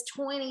retake this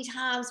 20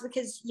 times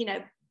because, you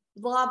know,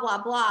 blah,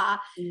 blah, blah.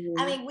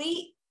 I mean,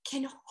 we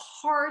can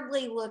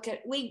hardly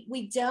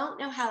we don't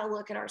know how to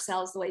look at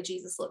ourselves the way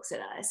Jesus looks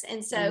at us.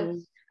 And so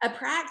a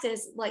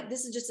practice, like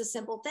this is just a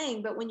simple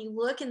thing, but when you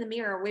look in the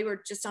mirror, we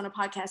were just on a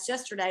podcast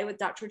yesterday with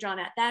Dr.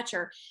 Johnette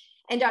Thatcher,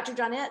 and Dr.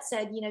 Johnette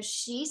said, you know,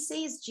 she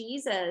sees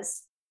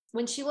Jesus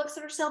when she looks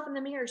at herself in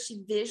the mirror,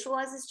 she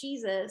visualizes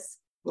Jesus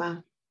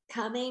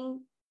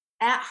coming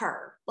at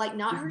her, like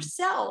not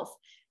herself,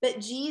 but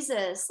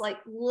Jesus, like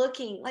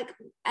looking like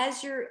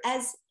as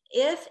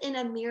if in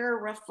a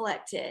mirror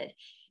reflected,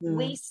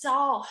 we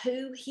saw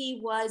who he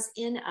was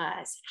in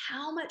us.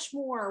 How much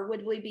more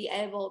would we be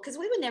able, because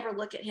we would never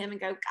look at him and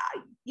go,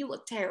 God, you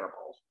look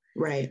terrible.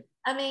 Right.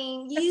 I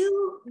mean,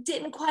 you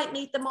didn't quite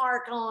meet the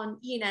mark on,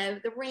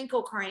 the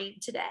wrinkle cream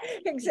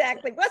today.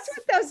 Exactly. What's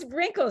with those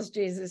wrinkles,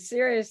 Jesus?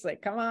 Seriously,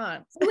 come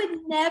on. We would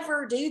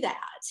never do that,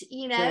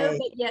 Right.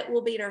 but yet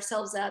we'll beat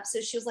ourselves up. So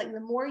she was like, the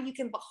more you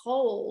can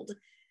behold,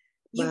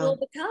 you will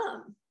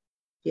become.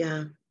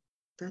 Yeah.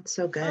 That's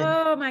so good.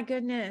 Oh my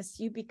goodness.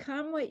 You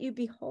become what you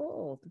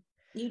behold.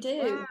 You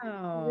do.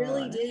 Wow. You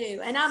really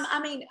do. And I'm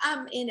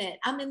in it.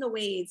 I'm in the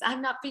weeds.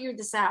 I've not figured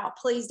this out.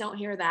 Please don't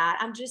hear that.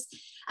 I'm just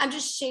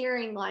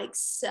sharing I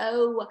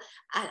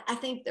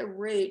think the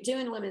root,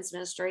 doing women's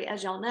ministry,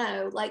 as y'all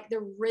know, like the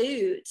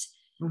root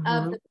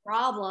of the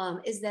problem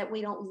is that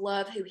we don't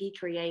love who he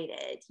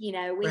created.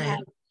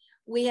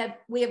 We have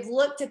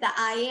looked at the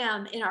I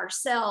am in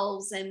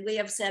ourselves, and we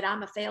have said,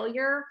 I'm a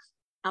failure.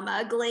 I'm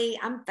ugly.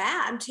 I'm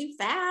fat. I'm too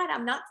fat.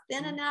 I'm not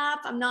thin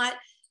enough.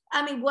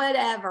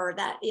 Whatever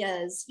that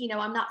is,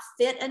 I'm not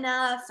fit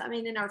enough.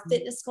 In our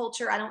fitness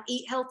culture, I don't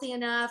eat healthy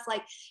enough.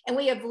 And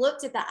we have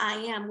looked at the I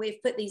am,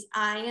 we've put these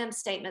I am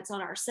statements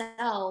on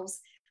ourselves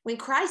when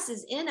Christ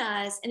is in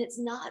us, and it's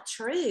not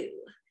true.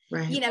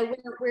 Right.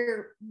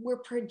 We're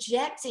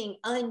projecting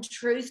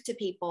untruth to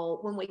people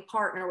when we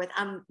partner with,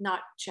 I'm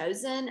not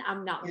chosen,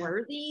 I'm not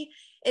worthy.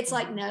 It's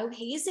like, no,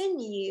 he's in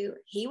you.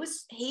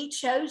 He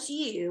chose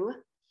you.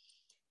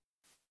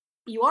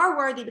 You are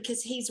worthy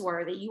because he's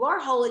worthy. You are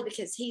holy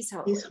because he's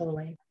holy. He's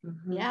holy.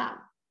 Yeah.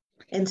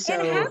 And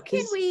how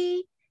can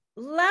we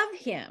love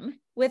him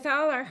with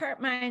all our heart,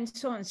 mind,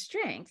 soul, and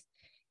strength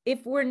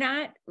if we're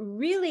not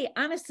really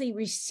honestly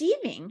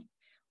receiving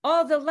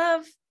all the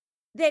love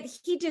that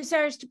he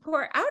desires to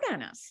pour out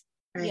on us?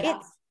 Yeah.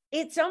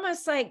 It's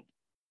almost like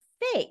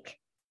fake,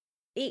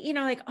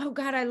 like, oh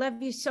God, I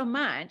love you so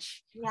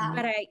much,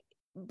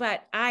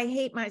 but I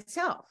hate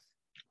myself.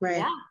 Right.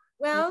 Yeah.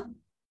 Well,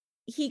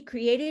 he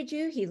created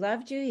you, he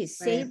loved you, he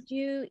saved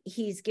you,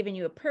 he's given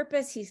you a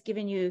purpose, he's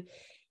given you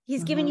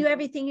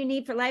everything you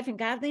need for life and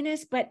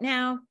godliness, but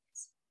now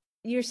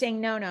you're saying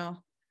no.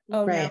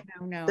 Oh,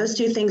 no. Those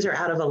two things are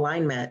out of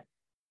alignment.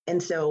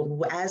 And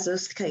so as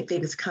those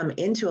things come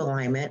into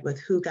alignment with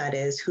who God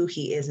is, who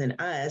he is in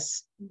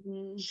us,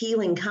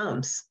 healing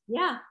comes.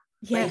 Yeah.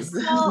 Yes.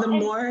 Go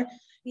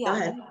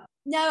ahead.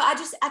 No,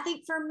 I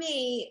think for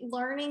me,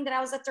 learning that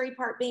I was a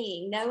 3-part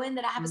being, knowing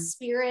that I have a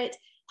spirit,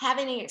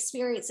 having an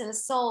experience in a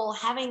soul,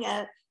 having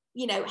a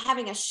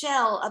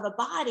shell of a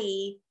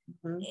body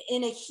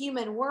in a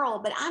human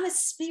world, but I'm a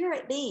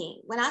spirit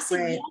being. When I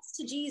said yes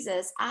to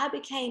Jesus, I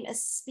became a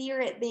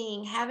spirit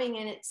being having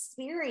an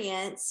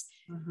experience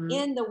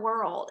in the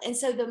world. And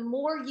so the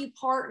more you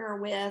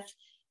partner with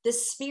the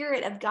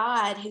Spirit of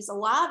God who's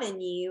alive in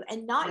you,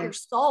 and not your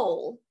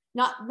soul,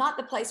 not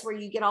the place where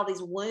you get all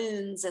these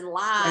wounds and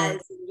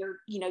lies and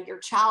your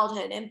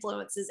childhood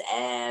influences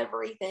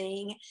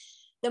everything.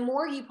 The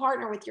more you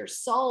partner with your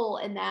soul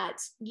and that,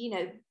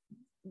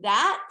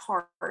 that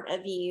part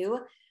of you,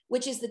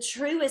 which is the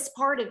truest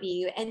part of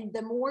you, and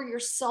the more your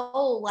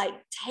soul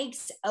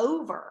takes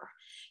over,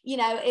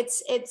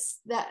 it's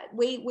that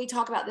we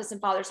talk about this in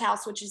Father's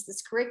House, which is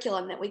this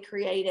curriculum that we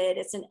created.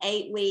 It's an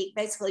 8-week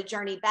basically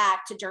journey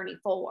back to journey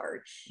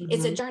forward.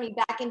 It's a journey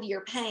back into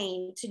your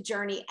pain to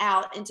journey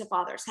out into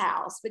Father's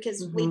house,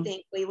 because we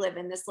think we live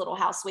in this little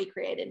house we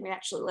created, and we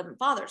actually live in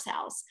Father's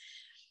house.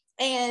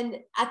 And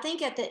I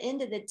think at the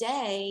end of the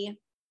day,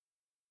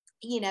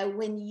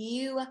 when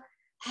you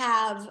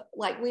have,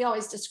 we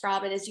always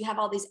describe it as, you have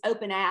all these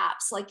open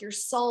apps, like your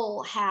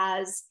soul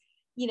has,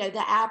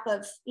 the app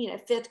of,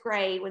 5th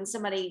grade when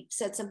somebody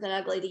said something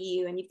ugly to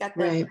you, and you've got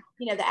the,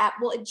 the app.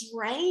 Well, it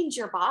drains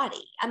your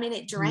body.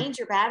 It drains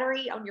your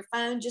battery on your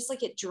phone, just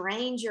like it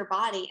drains your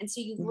body. And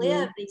so you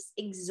live these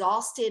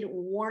exhausted,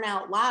 worn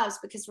out lives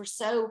because we're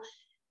so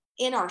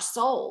in our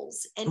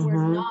souls, and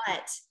we're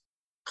not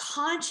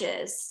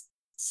conscious,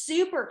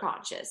 super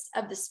conscious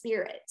of the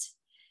Spirit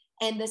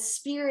and the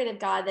Spirit of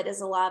God that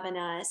is alive in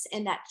us,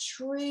 and that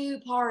true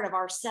part of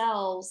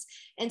ourselves.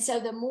 And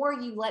so the more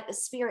you let the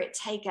Spirit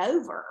take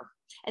over,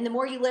 and the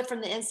more you live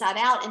from the inside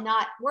out and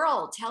not,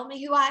 world, tell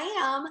me who I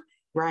am.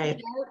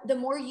 Right. The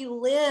more you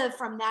live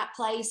from that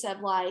place of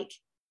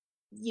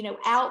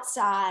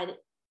outside,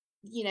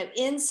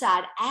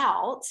 inside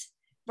out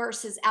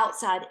versus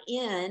outside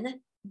in,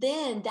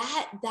 then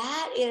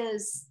that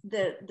is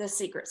the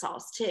secret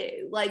sauce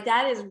too.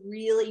 That is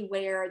really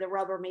where the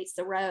rubber meets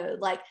the road.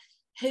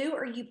 Who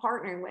are you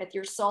partnering with?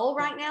 Your soul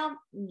right now?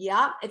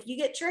 Yeah. If you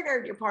get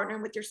triggered, you're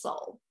partnering with your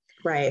soul.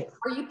 Right.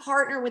 Or you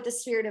partner with the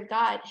Spirit of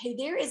God, who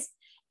there is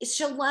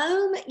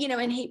shalom,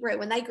 in Hebrew,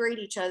 when they greet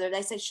each other,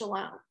 they say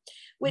shalom,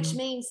 which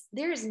means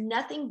there is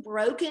nothing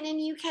broken in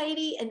you,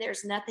 Katie, and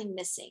there's nothing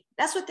missing.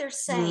 That's what they're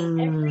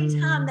saying. Every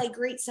time they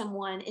greet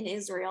someone in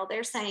Israel,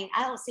 they're saying,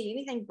 I don't see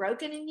anything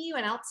broken in you,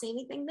 and I don't see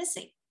anything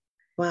missing.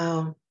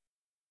 Wow.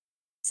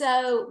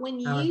 So when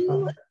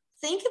you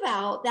think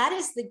about that,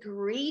 is the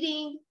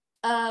greeting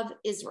of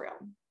Israel.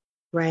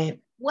 Right.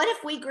 What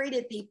if we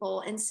greeted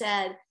people and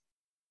said,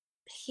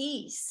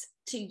 peace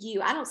to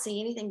you? I don't see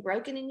anything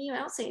broken in you. I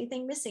don't see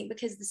anything missing,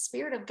 because the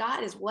Spirit of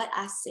God is what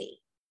I see.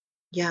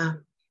 Yeah.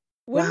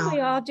 Wouldn't we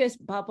all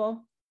just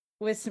bubble?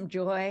 with some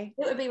joy.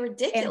 It would be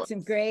ridiculous. And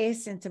some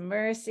grace and some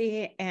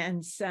mercy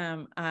and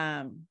some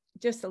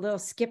just a little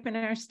skip in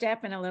our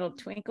step and a little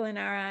twinkle in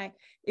our eye.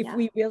 If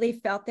we really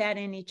felt that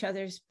in each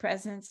other's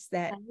presence,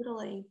 that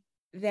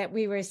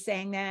we were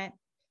saying that.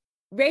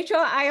 Rachel,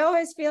 I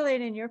always feel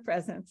it in your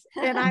presence.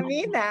 And I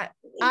mean that.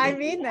 I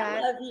mean that.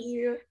 I love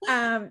you.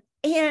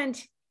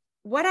 And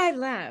what I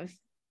love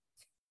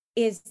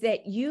is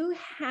that you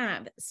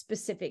have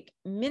specific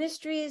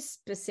ministries,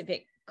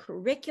 specific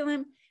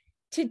curriculum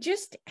to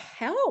just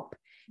help.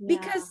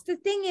 Because the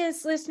thing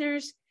is,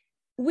 listeners,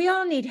 we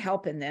all need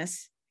help in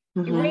this.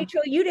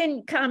 Rachel, you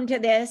didn't come to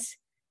this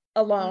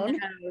alone.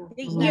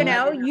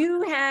 No.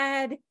 You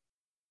had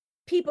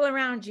people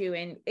around you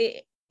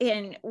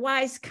and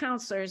wise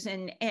counselors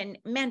and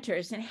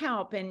mentors and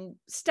help and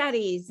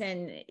studies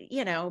and,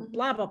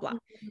 blah, blah, blah.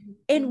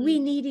 And we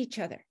need each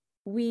other.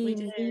 We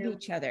need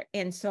each other.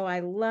 And so I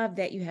love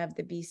that you have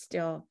the Be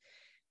Still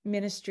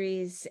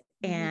ministries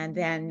and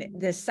then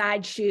the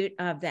side shoot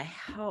of the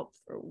help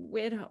for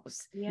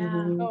widows.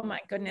 Oh my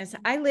goodness.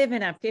 I live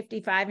in a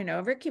 55 and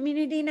over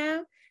community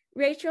now,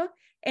 Rachel,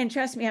 and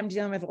trust me, I'm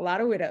dealing with a lot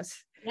of widows.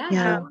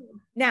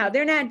 Now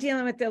they're not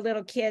dealing with the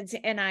little kids,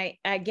 and I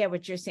get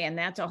what you're saying.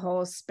 That's a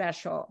whole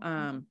special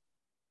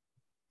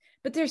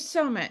but there's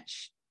so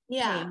much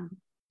pain.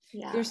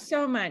 There's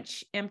so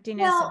much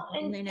emptiness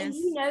and loneliness.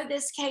 And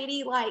this,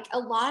 Katie, like a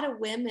lot of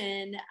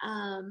women,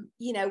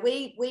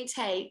 we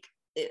take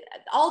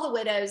all the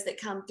widows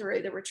that come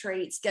through the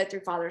retreats go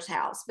through Father's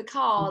House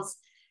because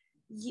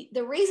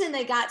the reason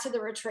they got to the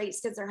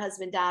retreats because their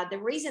husband died. The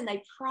reason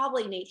they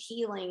probably need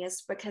healing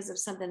is because of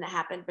something that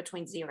happened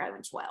between 0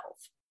 and 12.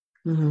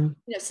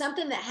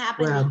 Something that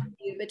happened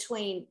to you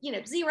between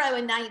 0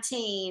 and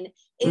 19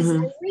 is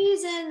the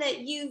reason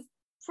that you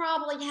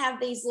probably have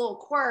these little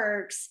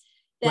quirks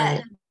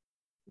that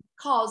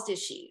caused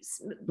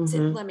issues.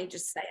 Let me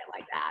just say it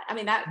like that. I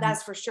mean,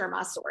 that's for sure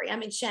my story. I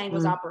mean, Shane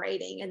was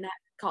operating and that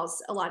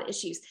caused a lot of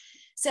issues.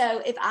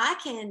 So if I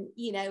can,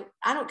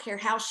 I don't care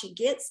how she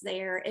gets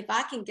there, if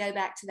I can go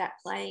back to that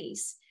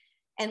place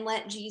and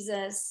let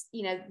Jesus,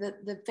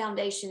 the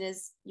foundation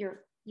is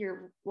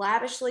you're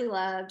lavishly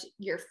loved,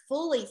 you're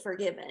fully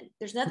forgiven.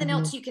 There's nothing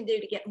else you can do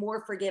to get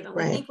more forgiven.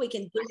 We think we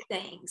can do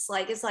things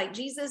like, it's like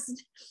Jesus,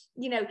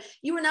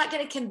 you were not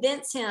going to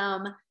convince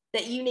him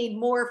that you need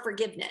more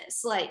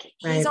forgiveness. Like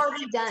he's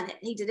already done it.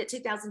 He did it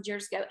 2,000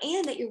 years ago,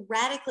 and that you're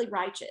radically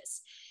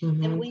righteous.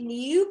 And when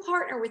you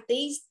partner with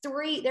these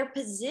three, they're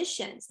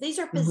positions. These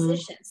are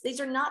positions.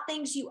 These are not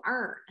things you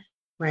earn.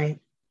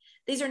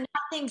 These are not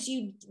things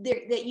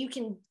that you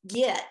can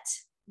get.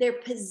 They're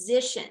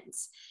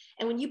positions.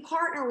 And when you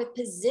partner with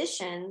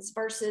positions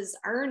versus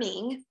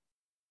earning,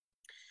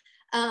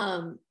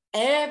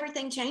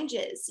 everything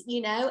changes,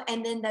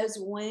 and then those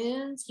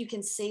wounds, you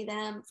can see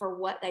them for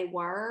what they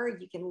were.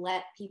 You can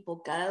let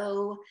people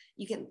go.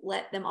 You can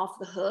let them off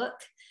the hook.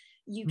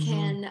 You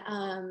can,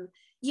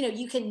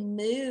 you can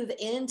move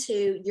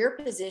into your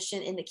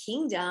position in the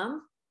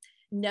kingdom,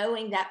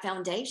 knowing that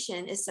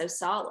foundation is so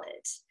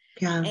solid.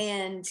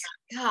 And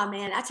God,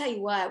 man, I tell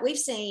you what, we've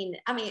seen,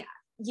 I mean,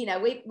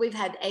 we've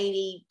had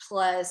 80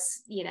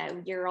 plus,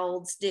 year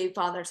olds do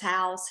Father's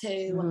House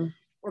who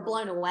were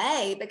blown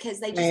away because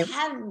they just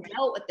hadn't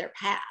dealt with their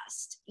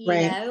past, you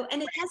know,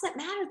 and it doesn't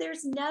matter.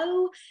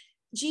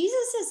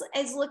 Jesus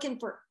is looking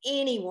for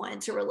anyone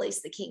to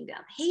release the kingdom.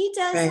 He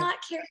does not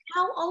care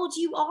how old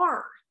you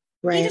are.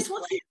 He just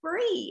wants you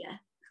free.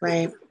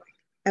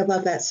 I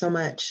love that so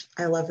much.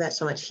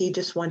 He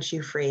just wants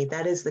you free.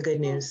 That is the good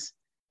news.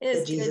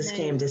 That Jesus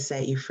came to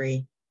set you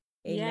free.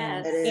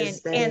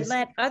 Yes. And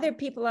let other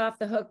people off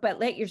the hook, but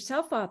let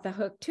yourself off the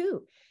hook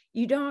too.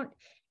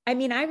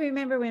 I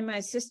remember when my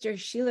sister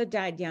Sheila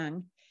died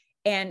young,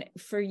 and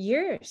for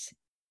years,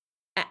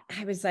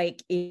 I was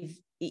like, if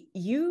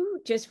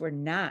you just were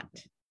not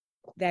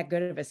that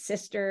good of a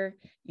sister,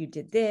 you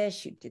did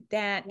this, you did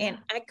that. And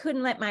I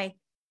couldn't let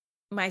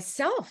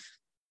myself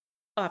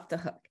off the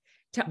hook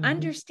to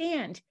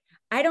understand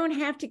I don't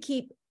have to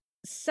keep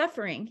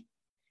suffering.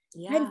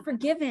 I'm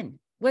forgiven.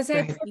 Was I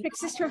a perfect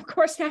sister? Of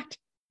course not.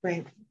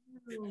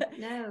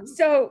 No.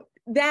 So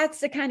that's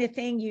the kind of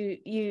thing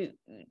you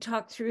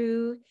talk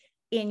through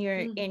in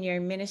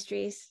your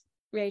ministries,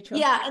 Rachel.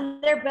 Yeah,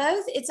 and they're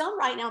both, it's on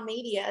Right Now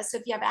Media. So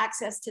if you have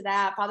access to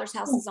that, Father's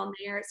House is on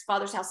there. It's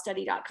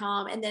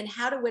fathersHousestudy.com. And then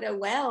How to Widow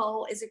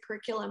Well is a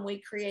curriculum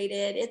we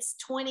created. It's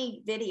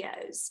 20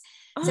 videos.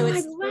 So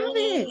it's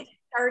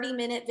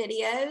 30-minute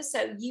videos.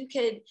 So you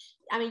could,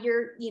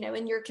 you're,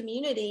 in your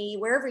community,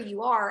 wherever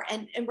you are,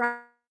 and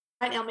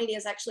Right Now Media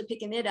is actually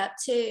picking it up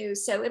too.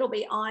 So it'll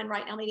be on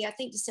Right Now Media, I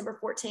think December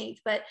 14th,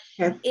 but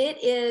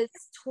it is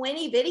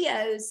 20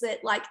 videos that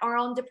are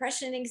on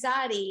depression and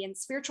anxiety and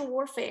spiritual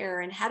warfare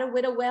and how to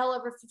widow well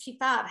over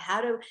 55, how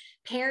to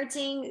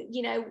parenting,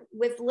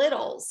 with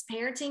littles,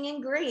 parenting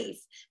in grief,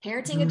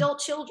 parenting adult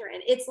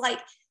children. It's like,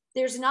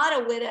 there's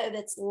not a widow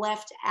that's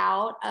left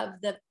out of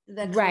the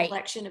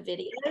collection of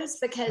videos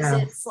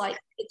because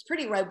it's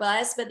pretty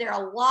robust, but there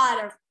are a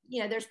lot of,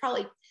 there's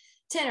probably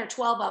 10 or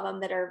 12 of them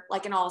that are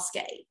like an all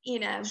skate,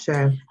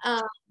 Sure.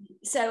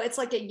 So it's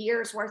like a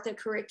year's worth of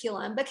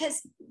curriculum,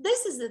 because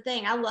this is the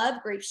thing. I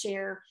love Grief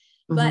Share,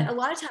 but a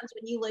lot of times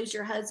when you lose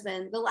your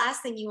husband, the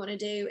last thing you want to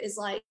do is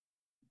like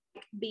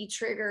be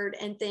triggered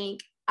and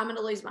think, I'm going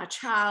to lose my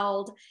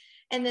child.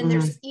 And then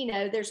there's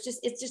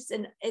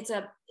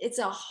it's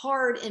a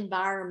hard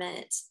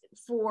environment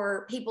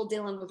for people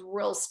dealing with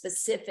real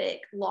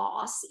specific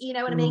loss. You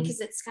know what I mean?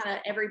 Because it's kind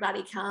of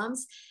everybody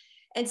comes.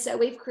 And so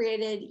we've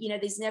created,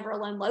 these Never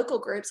Alone local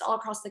groups all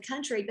across the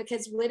country,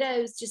 because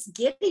widows just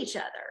get each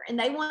other and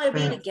they want to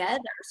be together.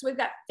 So we've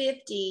got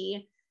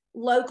 50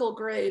 local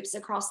groups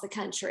across the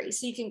country.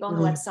 So you can go on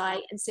the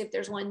website and see if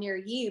there's one near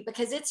you,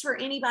 because it's for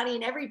anybody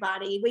and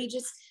everybody.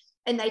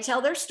 And they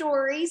tell their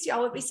stories.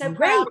 Y'all would be so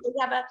proud.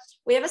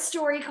 We have a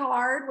story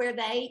card where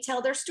they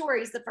tell their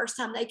stories the first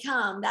time they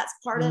come. That's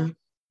part of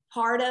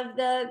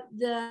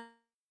the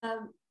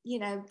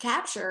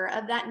capture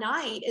of that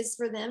night, is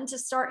for them to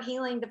start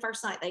healing the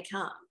first night they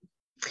come.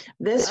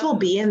 This will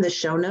be in the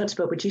show notes,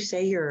 but would you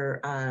say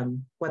your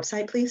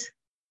website, please?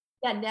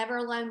 Yeah,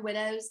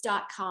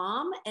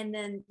 neveralonewidows.com, and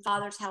then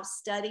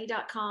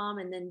fathershousestudy.com,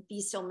 and then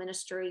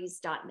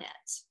bestillministries.net.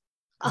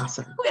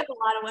 Awesome. We have a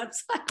lot of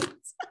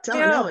websites.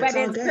 But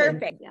it's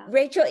perfect. Yeah.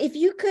 Rachel, if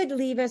you could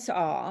leave us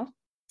all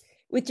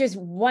with just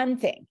one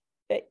thing.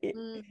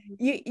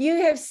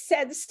 You have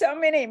said so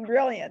many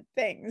brilliant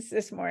things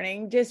this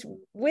morning, just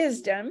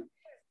wisdom.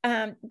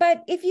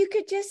 But if you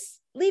could just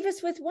leave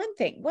us with one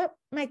thing, what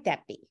might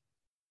that be?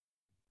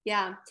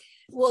 Yeah.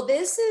 Well,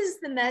 this is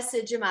the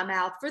message in my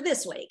mouth for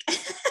this week.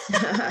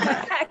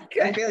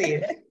 I feel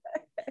you.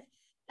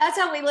 That's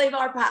how we leave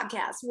our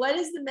podcast. What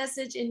is the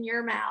message in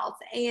your mouth?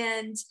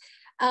 And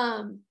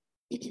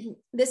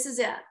this is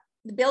it.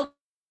 Bill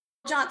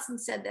Johnson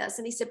said this,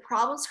 and he said,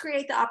 problems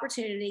create the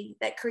opportunity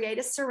that create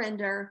a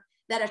surrender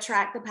that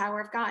attract the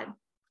power of God.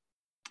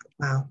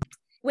 Wow.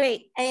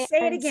 Wait, say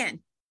it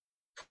again.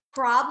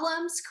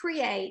 Problems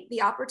create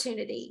the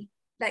opportunity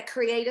that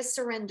create a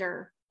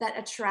surrender that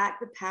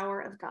attract the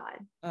power of God.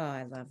 Oh,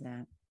 I love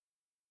that.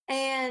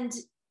 And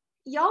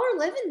y'all are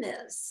living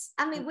this.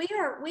 I mean, we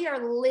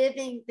are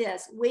living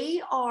this.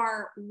 We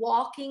are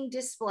walking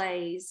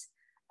displays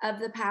of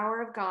the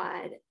power of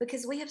God,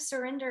 because we have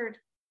surrendered.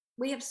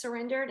 We have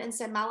surrendered and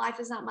said, my life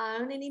is not my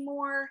own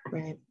anymore.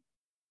 Right.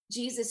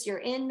 Jesus, you're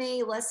in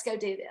me. Let's go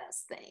do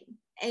this thing.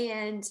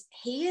 And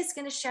he is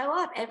going to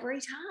show up every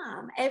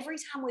time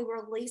we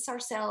release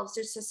ourselves,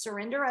 just to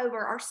surrender over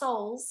our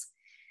souls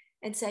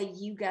and say,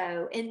 you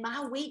go. In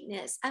my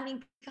weakness, I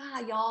mean,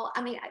 God, y'all,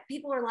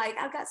 people are like,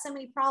 I've got so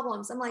many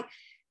problems. I'm like,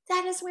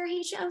 that is where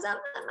he shows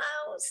up the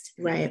most.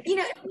 Right.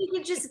 If we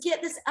could just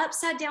get this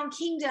upside down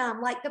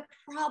kingdom, like the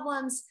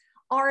problems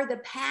are the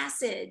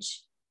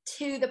passage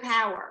to the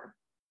power.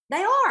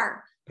 They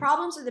are.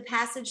 Problems are the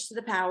passage to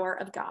the power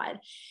of God.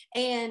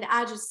 And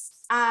I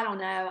don't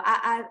know.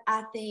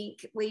 I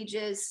think we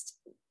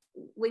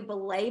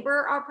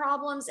belabor our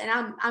problems, and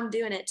I'm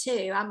doing it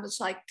too. I'm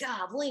just like,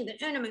 God, leave the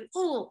enemy.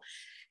 Ooh.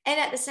 And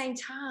at the same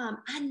time,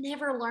 I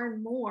never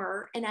learned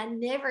more, and I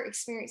never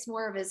experienced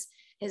more of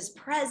his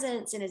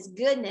presence and his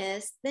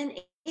goodness than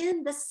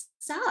in the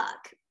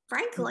suck,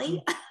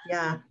 frankly.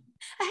 Yeah.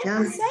 I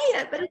have to say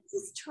it, but it's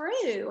just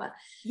true.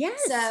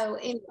 Yes. So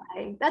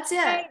anyway, that's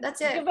it. That's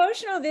it.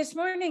 Devotional this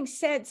morning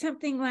said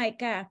something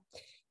like,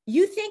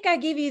 you think I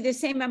give you the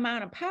same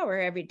amount of power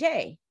every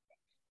day,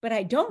 but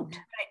I don't.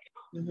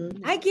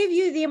 Mm-hmm. I give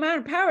you the amount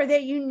of power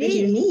that you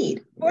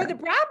need for the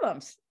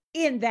problems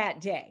in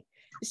that day.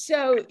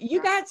 So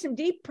you got some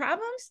deep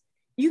problems,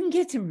 you can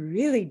get some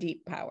really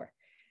deep power.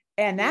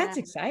 And that's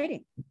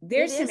exciting.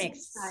 There's some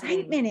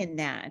excitement in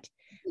that.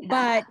 Yeah.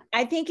 But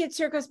I think it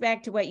circles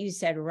back to what you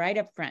said right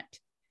up front.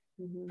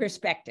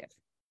 Perspective.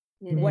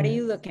 What are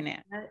you looking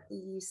at? What do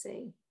you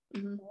see?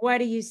 What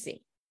do you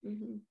see?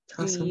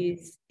 Awesome.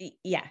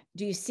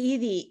 Do you see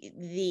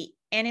the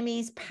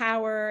enemy's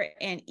power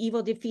and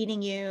evil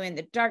defeating you and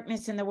the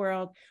darkness in the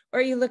world? Or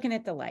are you looking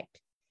at the light?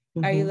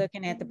 Are you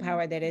looking at the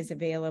power that is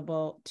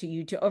available to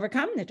you to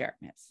overcome the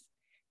darkness?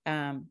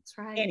 That's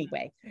right.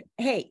 Anyway,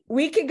 hey,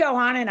 we could go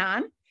on,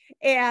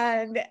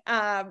 and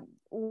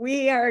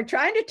we are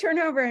trying to turn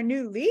over a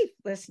new leaf,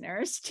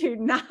 listeners, to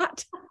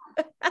not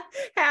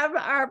have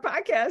our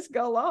podcast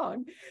go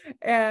long.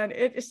 And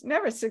it's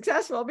never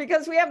successful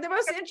because we have the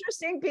most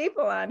interesting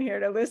people on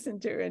here to listen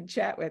to and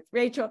chat with.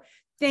 Rachel,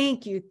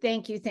 thank you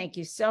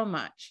so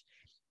much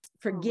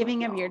for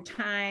giving of your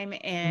time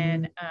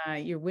and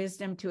your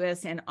wisdom to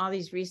us and all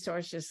these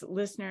resources.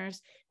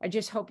 Listeners, I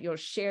just hope you'll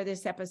share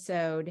this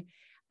episode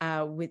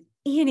with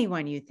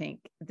anyone you think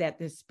that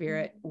the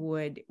Spirit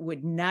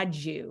would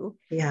nudge you.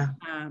 Yeah.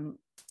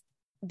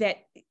 That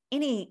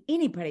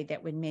anybody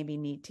that would maybe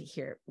need to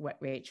hear what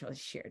Rachel has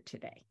shared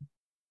today.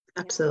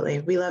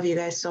 Absolutely. We love you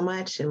guys so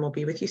much, and we'll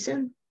be with you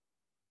soon.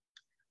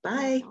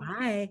 Bye.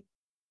 Bye.